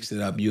 Jesus fixed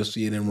it up. You'll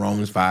see it in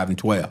Romans 5 and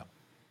 12.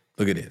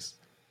 Look at this.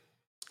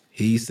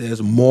 He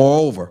says,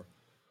 moreover,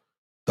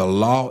 the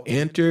law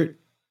entered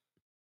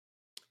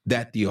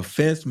that the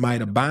offense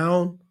might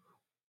abound,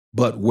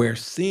 but where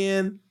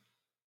sin,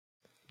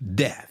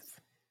 death.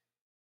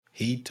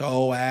 He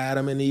told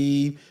Adam and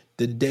Eve,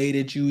 the day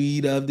that you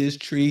eat of this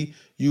tree,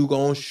 you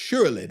gonna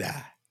surely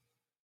die.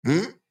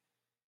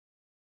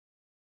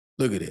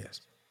 Look at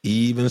this.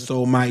 Even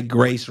so might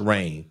grace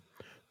reign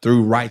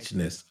through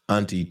righteousness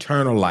unto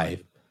eternal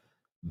life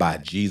by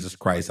Jesus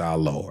Christ our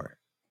Lord.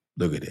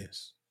 Look at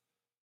this.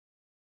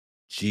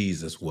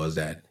 Jesus was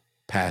that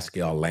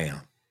Paschal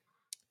lamb.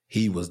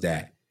 He was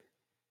that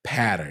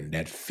pattern,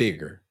 that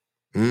figure,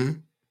 that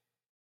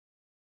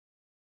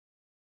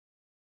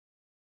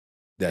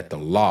the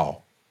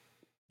law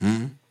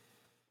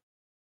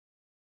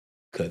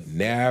could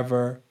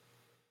never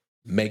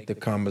make the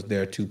comers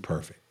there too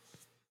perfect.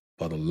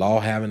 For the law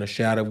having a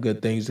shadow of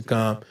good things to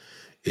come,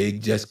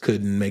 it just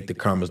couldn't make the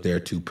comers there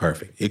too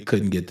perfect. It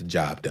couldn't get the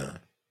job done.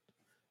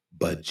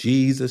 But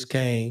Jesus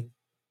came,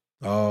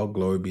 oh,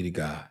 glory be to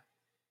God,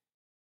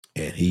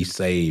 and he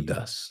saved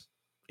us.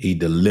 He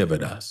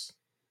delivered us,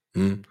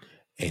 and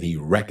he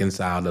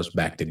reconciled us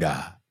back to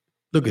God.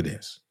 Look at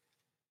this.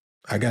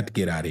 I got to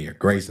get out of here.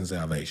 Grace and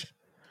salvation.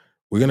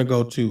 We're going to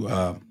go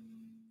to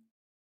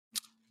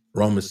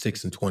Romans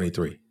 6 and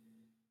 23. It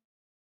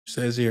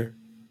says here,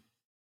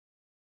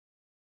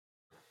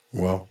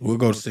 well, we'll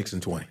go to 6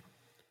 and 20.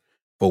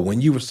 But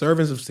when you were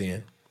servants of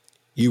sin,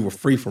 you were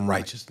free from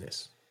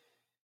righteousness.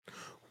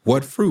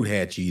 What fruit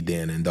had ye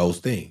then in those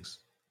things,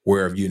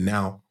 where you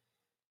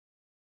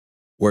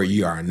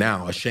are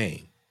now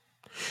ashamed?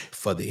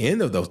 For the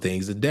end of those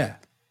things is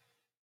death.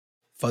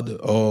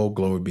 Oh,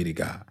 glory be to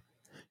God.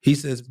 He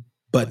says,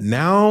 but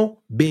now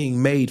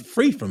being made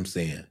free from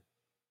sin,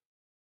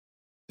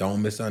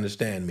 don't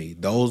misunderstand me.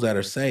 Those that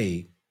are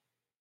saved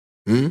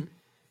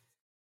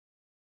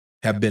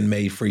have been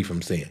made free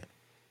from sin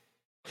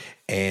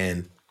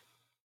and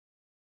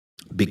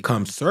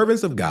become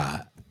servants of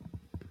God.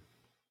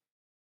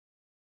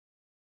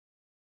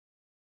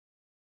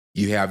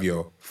 You have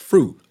your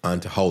fruit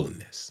unto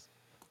holiness.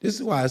 This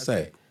is why I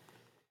say,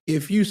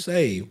 if you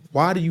say,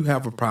 why do you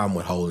have a problem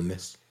with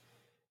holiness?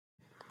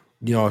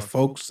 You know, if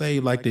folks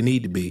say like they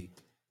need to be,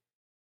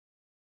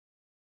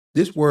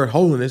 this word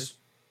holiness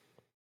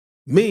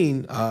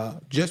mean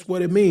just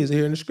what it means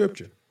here in the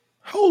scripture.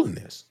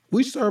 Holiness.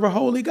 We serve a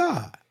holy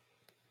God.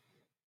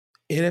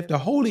 And if the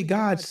holy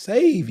God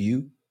save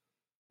you,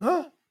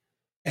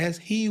 as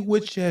he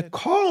which had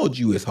called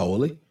you is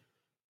holy,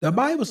 the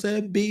Bible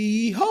said, be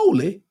ye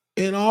holy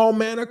in all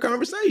manner of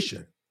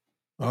conversation.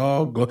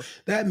 Oh,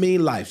 that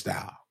mean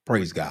lifestyle.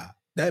 Praise God.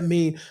 That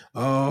mean,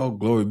 oh,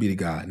 glory be to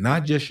God.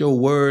 Not just your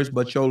words,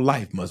 but your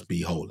life must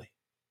be holy.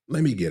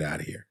 Let me get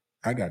out of here.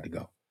 I got to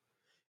go.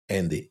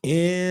 And the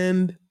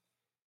end,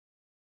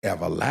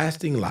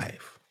 everlasting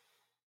life.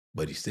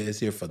 But he says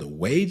here, for the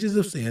wages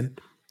of sin,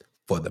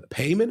 for the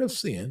payment of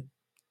sin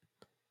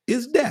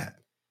is death.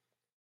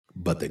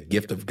 But the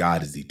gift of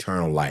God is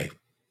eternal life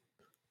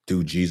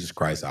through Jesus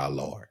Christ our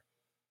Lord.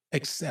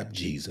 Accept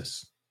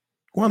Jesus.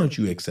 Why don't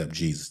you accept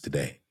Jesus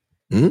today?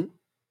 You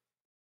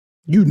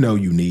know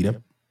you need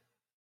him.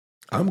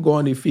 I'm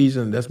going to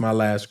Ephesians. That's my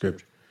last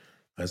scripture.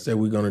 I said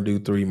we're going to do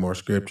 3 more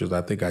scriptures.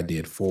 I think I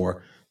did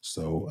 4.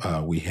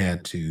 So we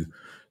had to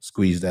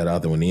squeeze that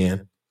other one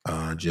in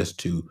just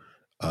to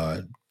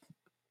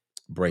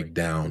break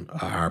down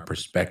our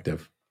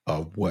perspective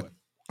of what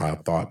our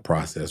thought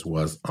process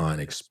was on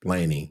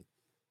explaining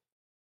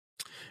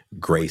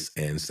grace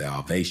and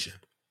salvation.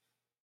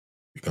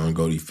 We're going to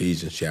go to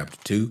Ephesians chapter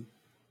 2.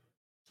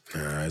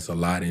 It's a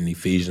lot in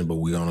Ephesians, but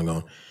we're only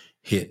going to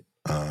hit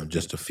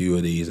just a few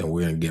of these, and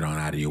we're going to get on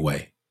out of your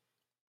way.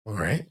 All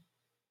right?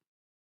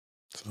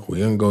 So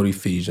we're going to go to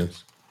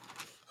Ephesians.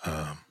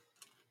 We're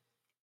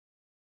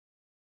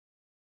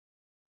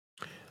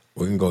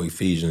going to go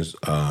Ephesians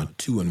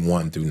 2 and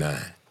 1 through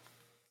 9.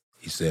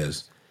 He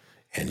says,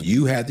 and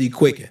you hath he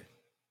quickened,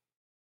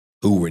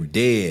 who were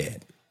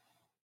dead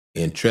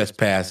in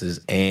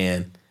trespasses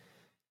and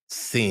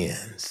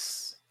sins.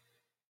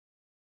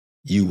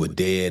 You were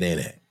dead in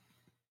it.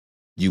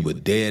 You were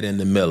dead in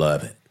the middle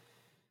of it.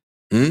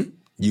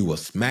 You were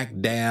smack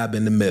dab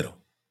in the middle.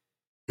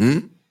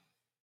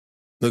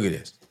 Look at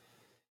this.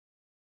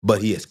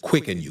 But he has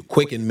quickened you.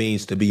 Quicken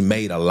means to be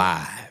made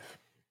alive.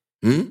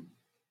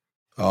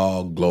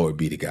 Oh, glory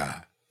be to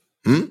God.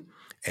 And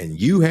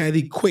you had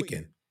he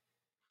quickened,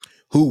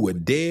 who were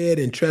dead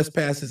in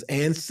trespasses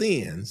and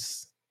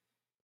sins,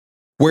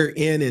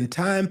 wherein in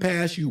time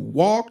past you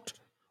walked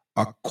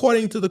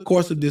according to the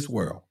course of this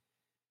world.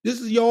 This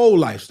is your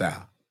old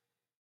lifestyle.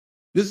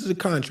 This is a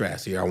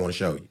contrast here I want to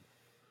show you.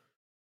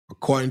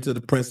 According to the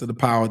prince of the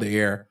power of the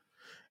air,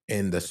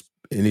 and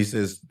he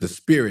says, the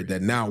spirit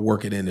that now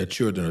worketh in the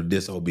children of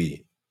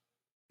disobedience.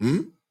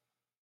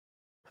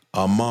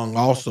 Among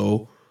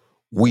also,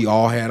 we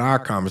all had our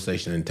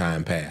conversation in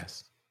time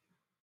past.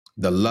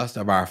 The lust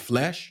of our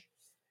flesh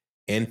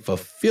and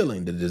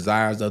fulfilling the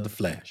desires of the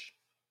flesh.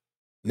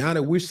 Now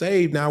that we're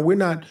saved, now we're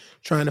not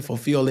trying to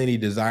fulfill any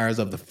desires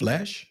of the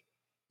flesh.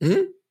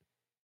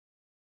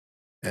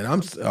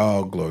 And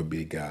oh, glory be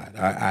to God.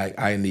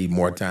 I need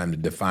more time to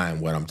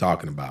define what I'm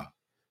talking about.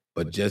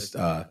 But just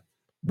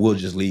we'll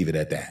just leave it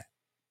at that.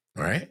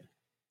 All right.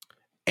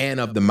 And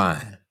of the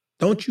mind.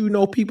 Don't you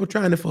know people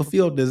trying to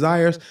fulfill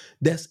desires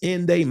that's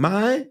in their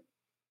mind?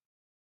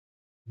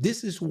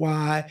 This is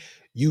why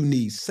you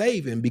need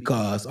saving,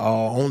 because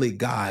only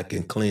God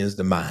can cleanse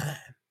the mind.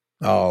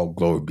 Oh,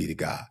 glory be to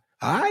God.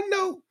 I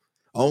know.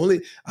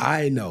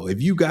 I know. If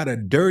you got a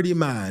dirty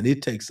mind,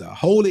 it takes a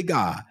holy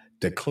God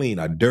to clean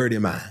a dirty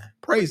mind.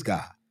 Praise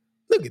God.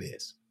 Look at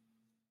this.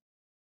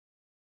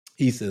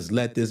 He says,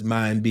 let this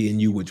mind be in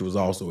you, which was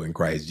also in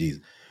Christ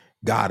Jesus.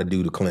 God to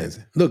do the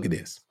cleansing. Look at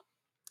this.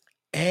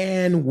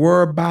 And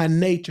were by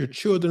nature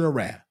children of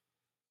wrath.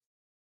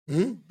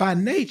 By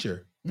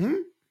nature.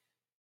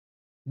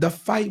 The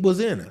fight was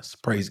in us.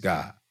 Praise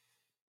God.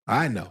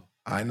 I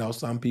know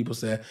some people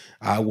said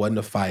I wasn't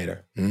a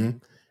fighter.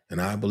 And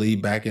I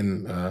believe back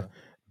in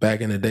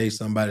the day,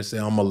 somebody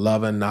said I'm a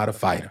lover, not a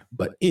fighter.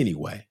 But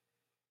anyway,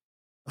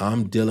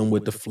 I'm dealing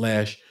with the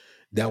flesh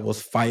that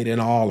was fighting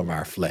all of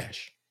our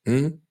flesh.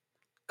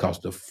 Because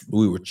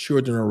we were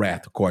children of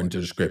wrath, according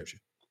to the scripture,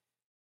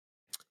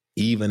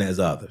 even as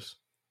others.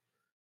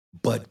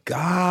 But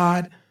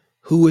God,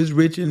 who is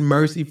rich in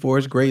mercy for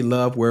his great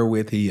love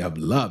wherewith he have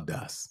loved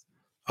us.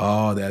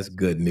 Oh, that's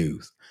good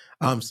news.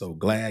 I'm so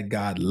glad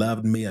God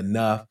loved me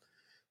enough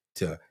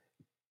to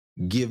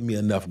give me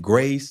enough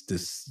grace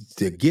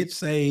to get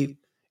saved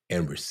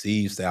and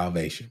receive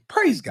salvation.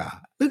 Praise God.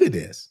 Look at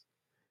this.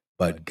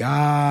 But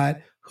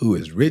God, who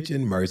is rich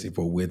in mercy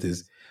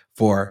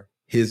for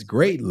his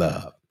great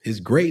love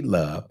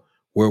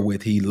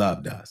wherewith he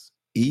loved us,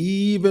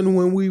 even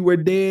when we were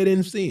dead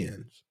in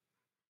sins.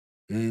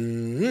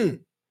 Even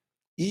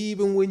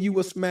when you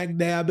were smack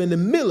dab in the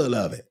middle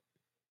of it.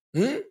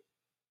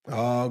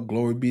 Oh,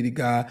 glory be to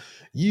God.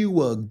 You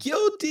were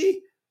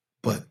guilty,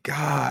 but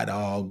God,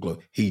 all glory,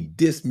 he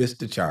dismissed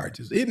the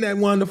charges. Isn't that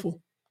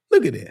wonderful?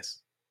 Look at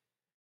this.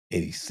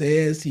 And he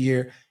says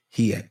here,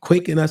 He had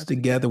quickened us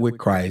together with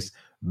Christ.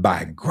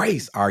 By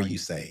grace are you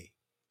saved.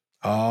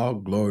 Oh,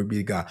 glory be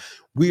to God.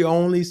 We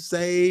only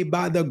saved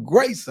by the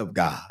grace of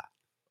God.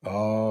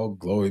 Oh,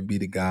 glory be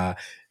to God.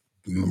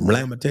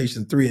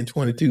 Lamentation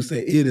 3:22 say,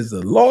 it is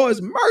the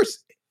Lord's mercy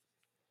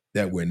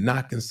that we're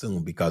not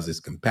consumed because his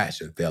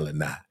compassion faileth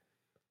not.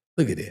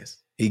 Look at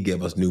this. He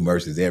give us new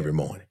mercies every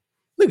morning.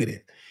 Look at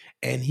it.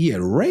 And he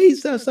had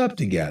raised us up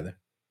together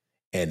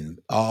and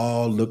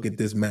look at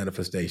this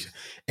manifestation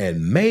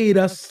and made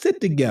us sit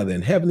together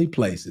in heavenly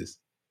places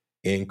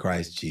in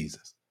Christ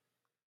Jesus.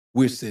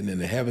 We're sitting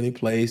in a heavenly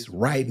place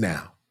right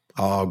now.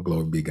 Oh,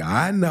 glory be God.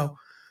 I know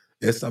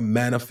it's a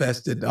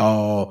manifested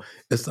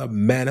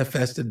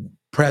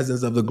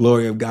presence of the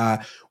glory of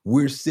God.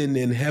 We're sitting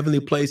in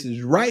heavenly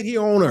places right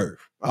here on earth.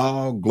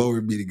 Oh,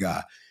 glory be to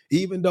God.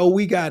 Even though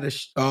we got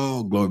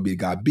to, glory be to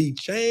God, be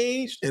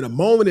changed in a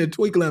moment, in a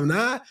twinkling of an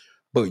eye,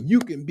 but you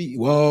can be,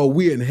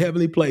 we're in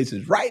heavenly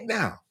places right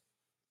now.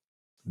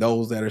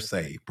 Those that are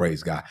saved,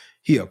 praise God.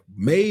 He have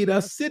made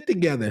us sit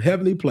together in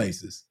heavenly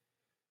places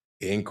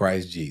in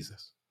Christ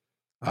Jesus.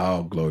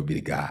 Oh, glory be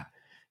to God.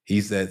 He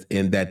says,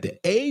 in that the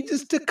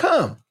ages to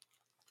come.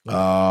 Oh,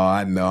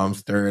 I know I'm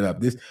stirred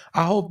up.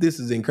 I hope this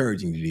is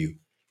encouraging to you.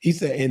 He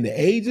said, in the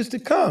ages to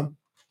come,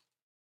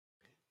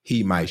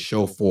 he might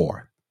show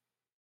forth,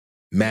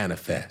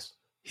 manifest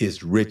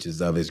his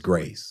riches of his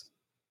grace.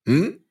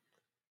 Look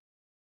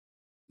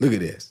at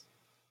this.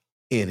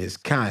 In his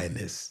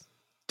kindness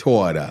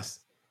toward us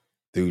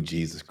through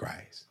Jesus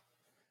Christ.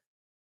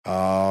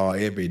 Oh,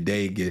 every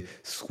day gets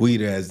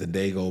sweeter as the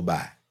day go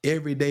by.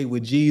 Every day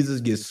with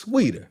Jesus gets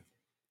sweeter.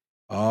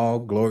 Oh,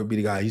 glory be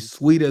to God. He's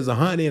sweet as a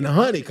honey in a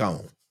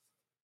honeycomb.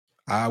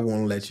 I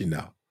want to let you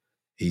know.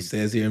 He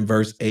says here in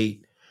verse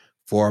 8,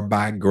 for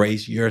by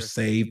grace you're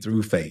saved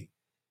through faith.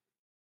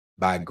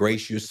 By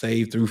grace you're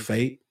saved through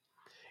faith,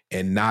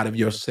 and not of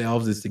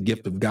yourselves. It's the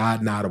gift of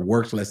God, not of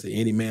works, lest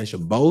any man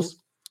should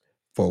boast.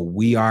 For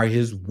we are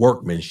his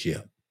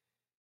workmanship.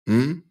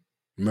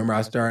 Remember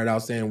I started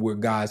out saying we're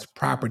God's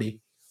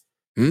property.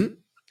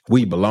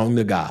 We belong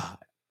to God.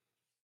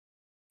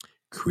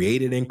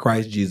 Created in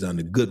Christ Jesus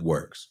unto good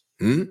works.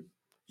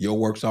 Your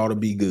works ought to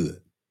be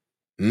good.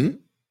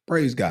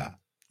 Praise God.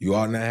 You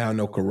ought not have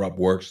no corrupt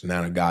works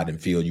now that God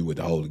didn't fill you with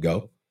the Holy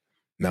Ghost.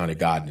 Now that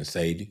God didn't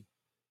save you.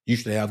 You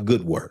should have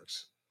good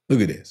works.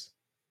 Look at this.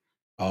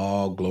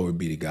 All glory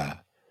be to God.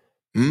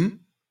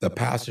 The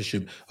pastor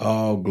should,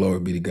 glory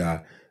be to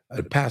God.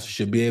 The pastor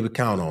should be able to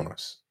count on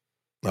us.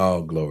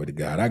 Oh, glory to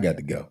God. I got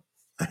to go.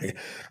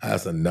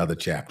 That's another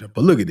chapter.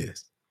 But look at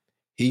this.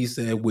 He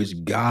said,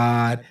 which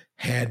God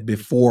had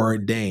before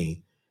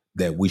ordained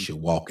that we should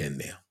walk in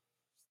them.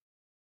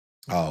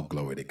 Oh,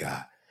 glory to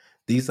God.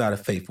 These are the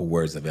faithful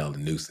words of Elder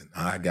Newsom.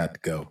 I got to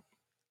go.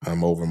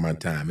 I'm over my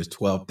time. It's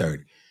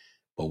 12:30.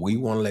 But we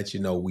want to let you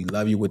know we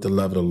love you with the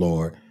love of the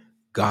Lord.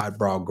 God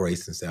brought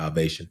grace and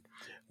salvation.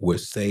 We're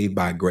saved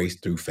by grace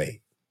through faith.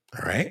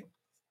 All right?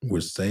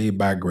 We're saved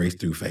by grace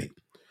through faith.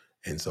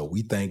 And so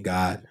we thank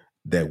God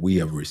that we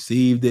have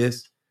received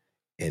this.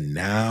 And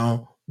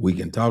now we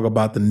can talk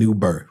about the new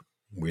birth.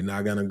 We're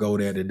not going to go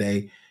there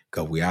today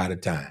because we're out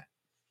of time.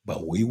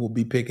 But we will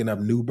be picking up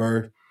new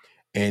birth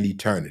and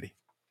eternity.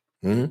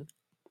 And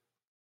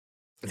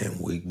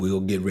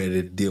we'll get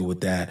ready to deal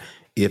with that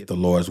if the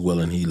Lord's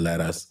willing. He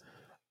let us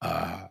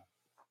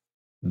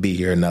be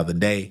here another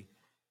day.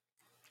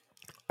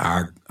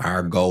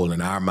 Our goal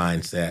and our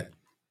mindset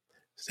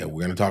is that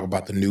we're going to talk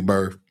about the new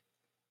birth,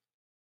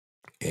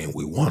 and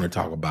we want to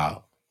talk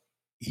about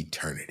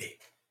eternity.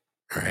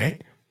 All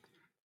right?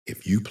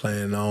 If you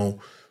plan on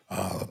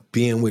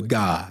being with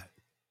God,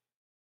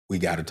 we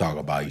got to talk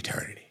about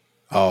eternity.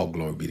 All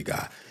glory be to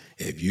God.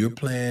 If you're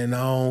planning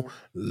on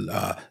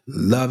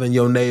loving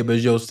your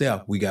neighbors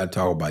yourself, we got to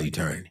talk about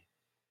eternity.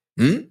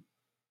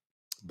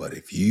 But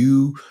if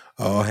you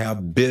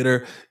have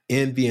bitter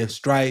envy and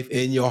strife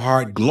in your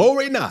heart,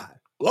 glory not.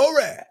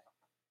 Glory.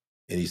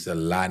 And he said,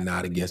 lie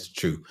not against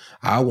the truth.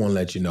 I want to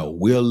let you know,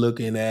 we're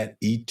looking at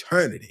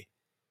eternity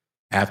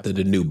after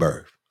the new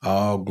birth.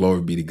 Oh,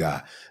 glory be to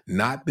God.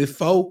 Not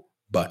before,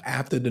 but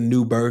after the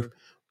new birth,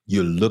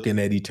 you're looking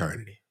at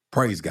eternity.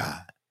 Praise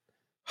God.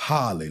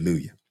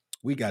 Hallelujah.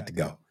 We got to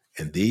go.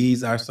 And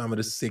these are some of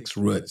the 6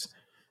 roots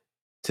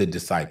to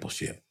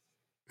discipleship.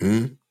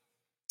 And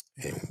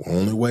the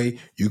only way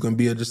you can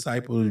be a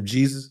disciple of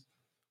Jesus,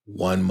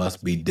 one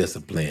must be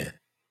disciplined.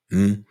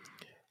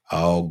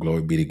 Oh,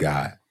 glory be to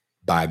God.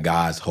 By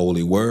God's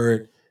holy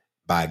word,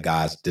 by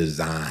God's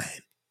design.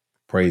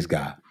 Praise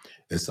God.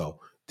 And so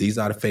these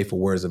are the faithful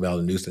words of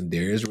Elder Newsom.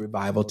 There is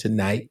revival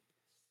tonight.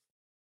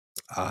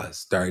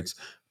 Starts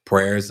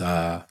prayers.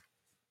 I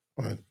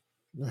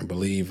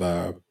believe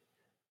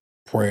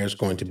prayer is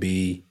going to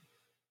be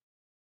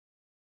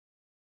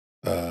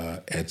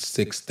at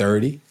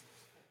 6:30.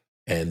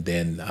 And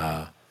then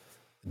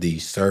the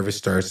service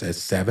starts at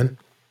 7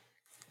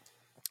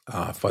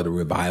 for the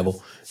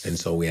revival. And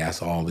so we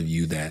ask all of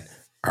you that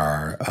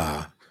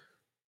are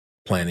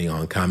planning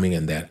on coming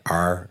and that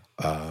are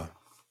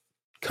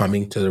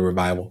coming to the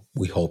revival,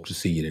 we hope to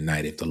see you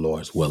tonight if the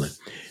Lord's willing.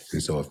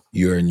 And so if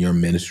you're in your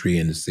ministry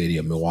in the city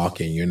of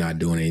Milwaukee and you're not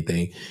doing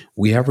anything,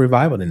 we have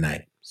revival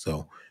tonight.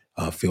 So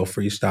feel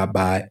free to stop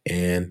by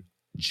and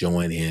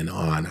join in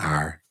on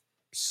our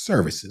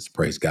services,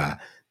 praise God,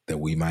 that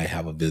we might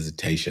have a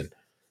visitation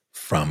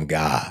from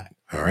God.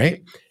 All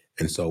right.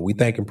 And so we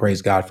thank and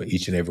praise God for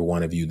each and every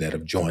one of you that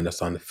have joined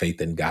us on the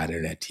Faith in God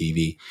Internet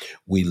TV.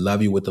 We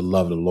love you with the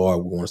love of the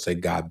Lord. We want to say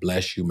God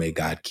bless you. May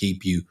God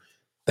keep you.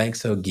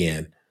 Thanks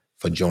again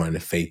for joining the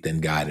Faith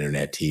in God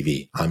Internet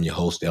TV. I'm your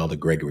host, Elder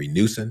Gregory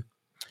Newsom.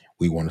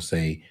 We want to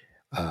say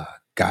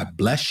God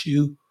bless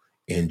you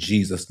in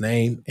Jesus'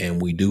 name.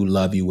 And we do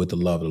love you with the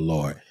love of the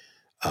Lord.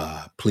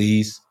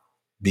 Please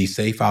be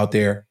safe out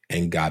there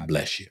and God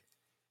bless you.